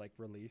actual like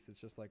release. It's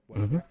just like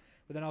whatever. Mhm.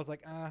 But then I was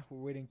like, we're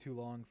waiting too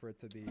long for it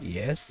to be.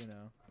 Yes. You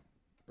know,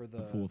 for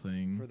The full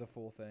thing. For the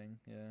full thing,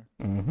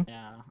 yeah. Mhm.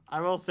 Yeah, I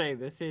will say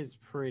this is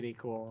pretty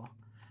cool.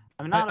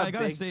 I'm not a I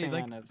gotta big say, fan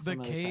like of the some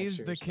of caves,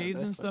 textures, but and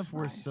this stuff looks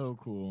were nice. so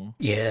cool.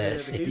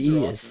 Yes, Yeah, the it caves are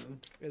is. awesome.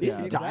 These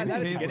that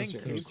diamond getting caves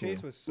are cave so chase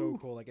cool. was so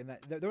cool. Like, and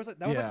that was like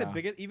that was like the Yeah.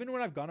 biggest. Even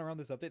when I've gone around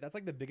this update, that's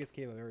like the biggest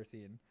cave I've ever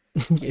seen.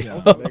 Yeah.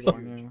 that was a big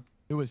one. Yeah.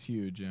 It was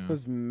huge, yeah. It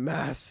was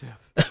massive.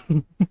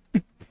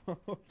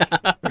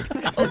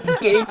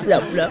 Okay,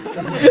 slap, slap.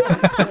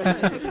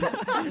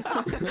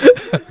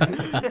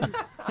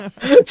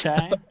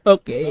 Okay.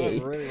 Okay.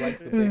 No one really likes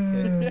the big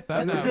cave.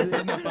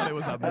 Sadnap thought it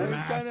was a That was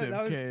massive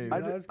that was, cave. That I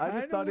was just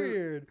kinda thought it-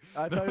 weird.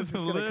 I thought he was was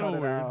just a gonna cut little it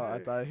weird. out. I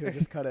thought he would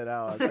just cut it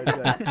out.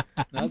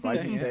 That's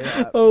Why'd you the- say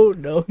that? Oh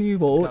no, he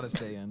It's won't. gotta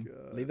stay in.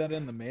 Leave that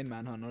in the main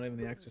manhunt, not even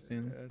the extra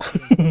scenes.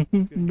 Yeah, it's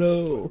gonna be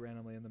No. put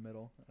randomly in the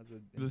middle as a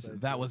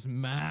inside That joke. was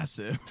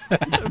massive.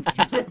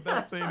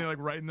 That's saying it like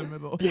right in the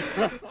middle.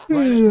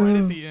 Right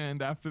at the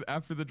end,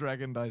 after the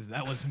dragon dies.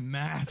 That was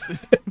massive.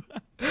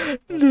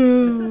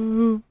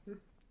 No.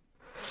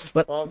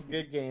 Well,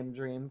 good game,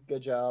 Dream.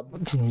 Good job.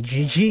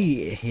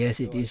 GG. Yes,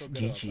 I it feel is good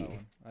about that GG.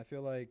 one. I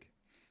feel like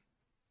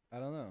I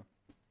don't know.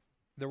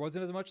 There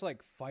wasn't as much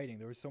like fighting.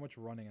 There was so much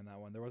running in that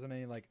one. There wasn't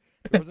any like.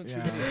 There wasn't too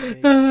many.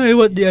 big- I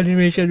want the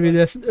animation with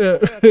us, That's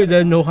the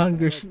kinda no fun. I feel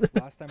hungers. like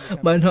last time was kind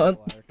of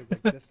Manhunt. because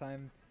like this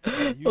time.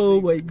 Usually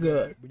Oh my when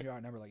God. When you're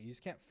outnumbered, like you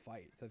just can't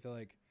fight. So I feel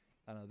like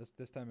I don't know.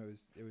 This time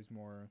it was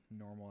more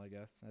normal. I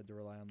guess I had to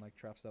rely on like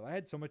trap stuff. I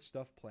had so much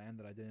stuff planned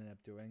that I didn't end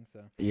up doing. So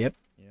Yep.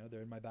 you know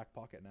they're in my back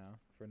pocket now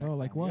for next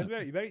like time.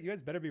 what? You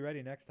guys better be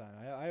ready next time.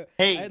 I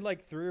Hey. had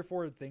like 3 or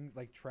 4 things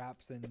like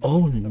traps and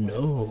Oh stuff I had to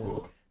no.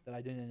 do that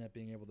I didn't end up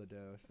being able to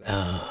do. So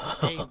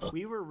Hey, Oh.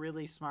 we were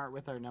really smart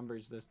with our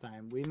numbers this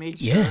time. We made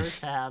sure Yes.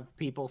 to have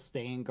people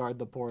stay and guard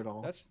the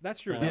portal. that's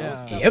true. Yeah.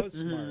 That Yep. was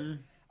smart.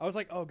 I was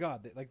like, oh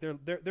god,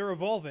 they're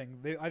evolving.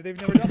 They've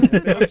never done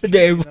this. They always cheat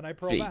They're me, and then I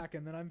pearl evolving. back,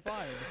 and then I'm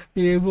fine.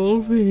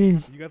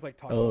 Evolving. You guys like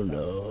talk Oh, about that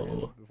no.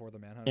 beforehand, before the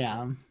manhunt?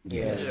 Yeah,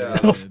 Yes,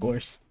 Yeah. of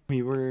course.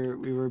 we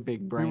were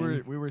big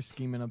brain. We were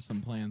scheming up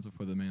some plans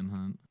before the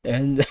manhunt.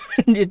 And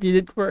it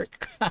didn't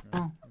work. That's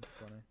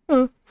funny.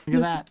 Look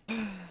at that.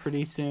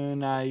 Pretty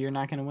soon, you're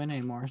not gonna win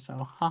anymore.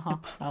 So, haha.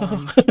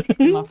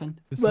 Muffin.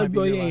 This Bad might be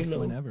boy your last Halo.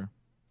 win ever.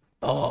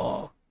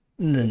 Oh,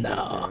 no.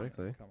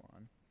 Theoretically. Come on.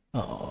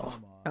 Oh,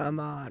 Come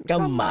on.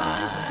 come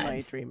My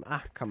on. dream.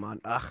 Ah, come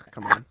on. Ah,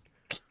 come on.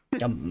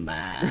 Come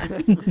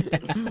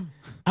on.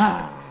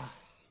 All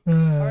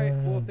right.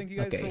 Well, thank you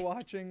guys Okay. for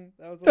watching.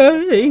 That was a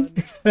lot Hey. of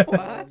fun.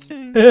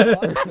 Watching.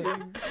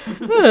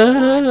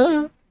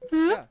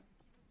 Yeah.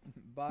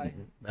 Bye.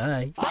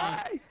 Bye.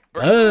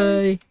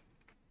 Bye.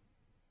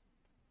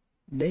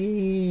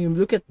 Damn,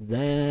 look at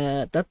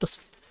that. That was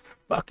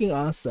fucking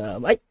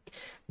awesome. Ay,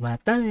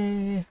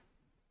 mata.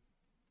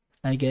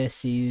 I guess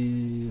see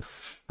you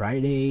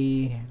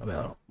Friday.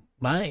 Well,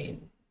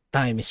 mine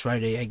time is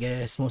Friday, I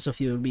guess. Most of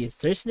you will be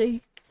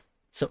Thursday.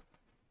 So,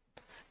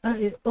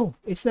 oh,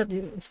 it's not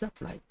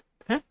light.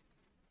 Huh?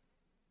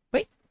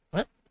 Wait,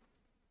 what?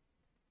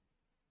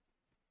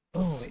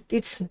 Oh,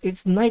 it's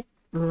night,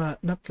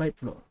 not light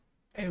flow.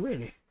 Hey,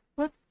 really?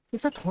 What?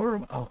 Is that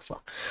horrible? Oh,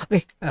 fuck.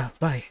 Okay,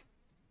 bye.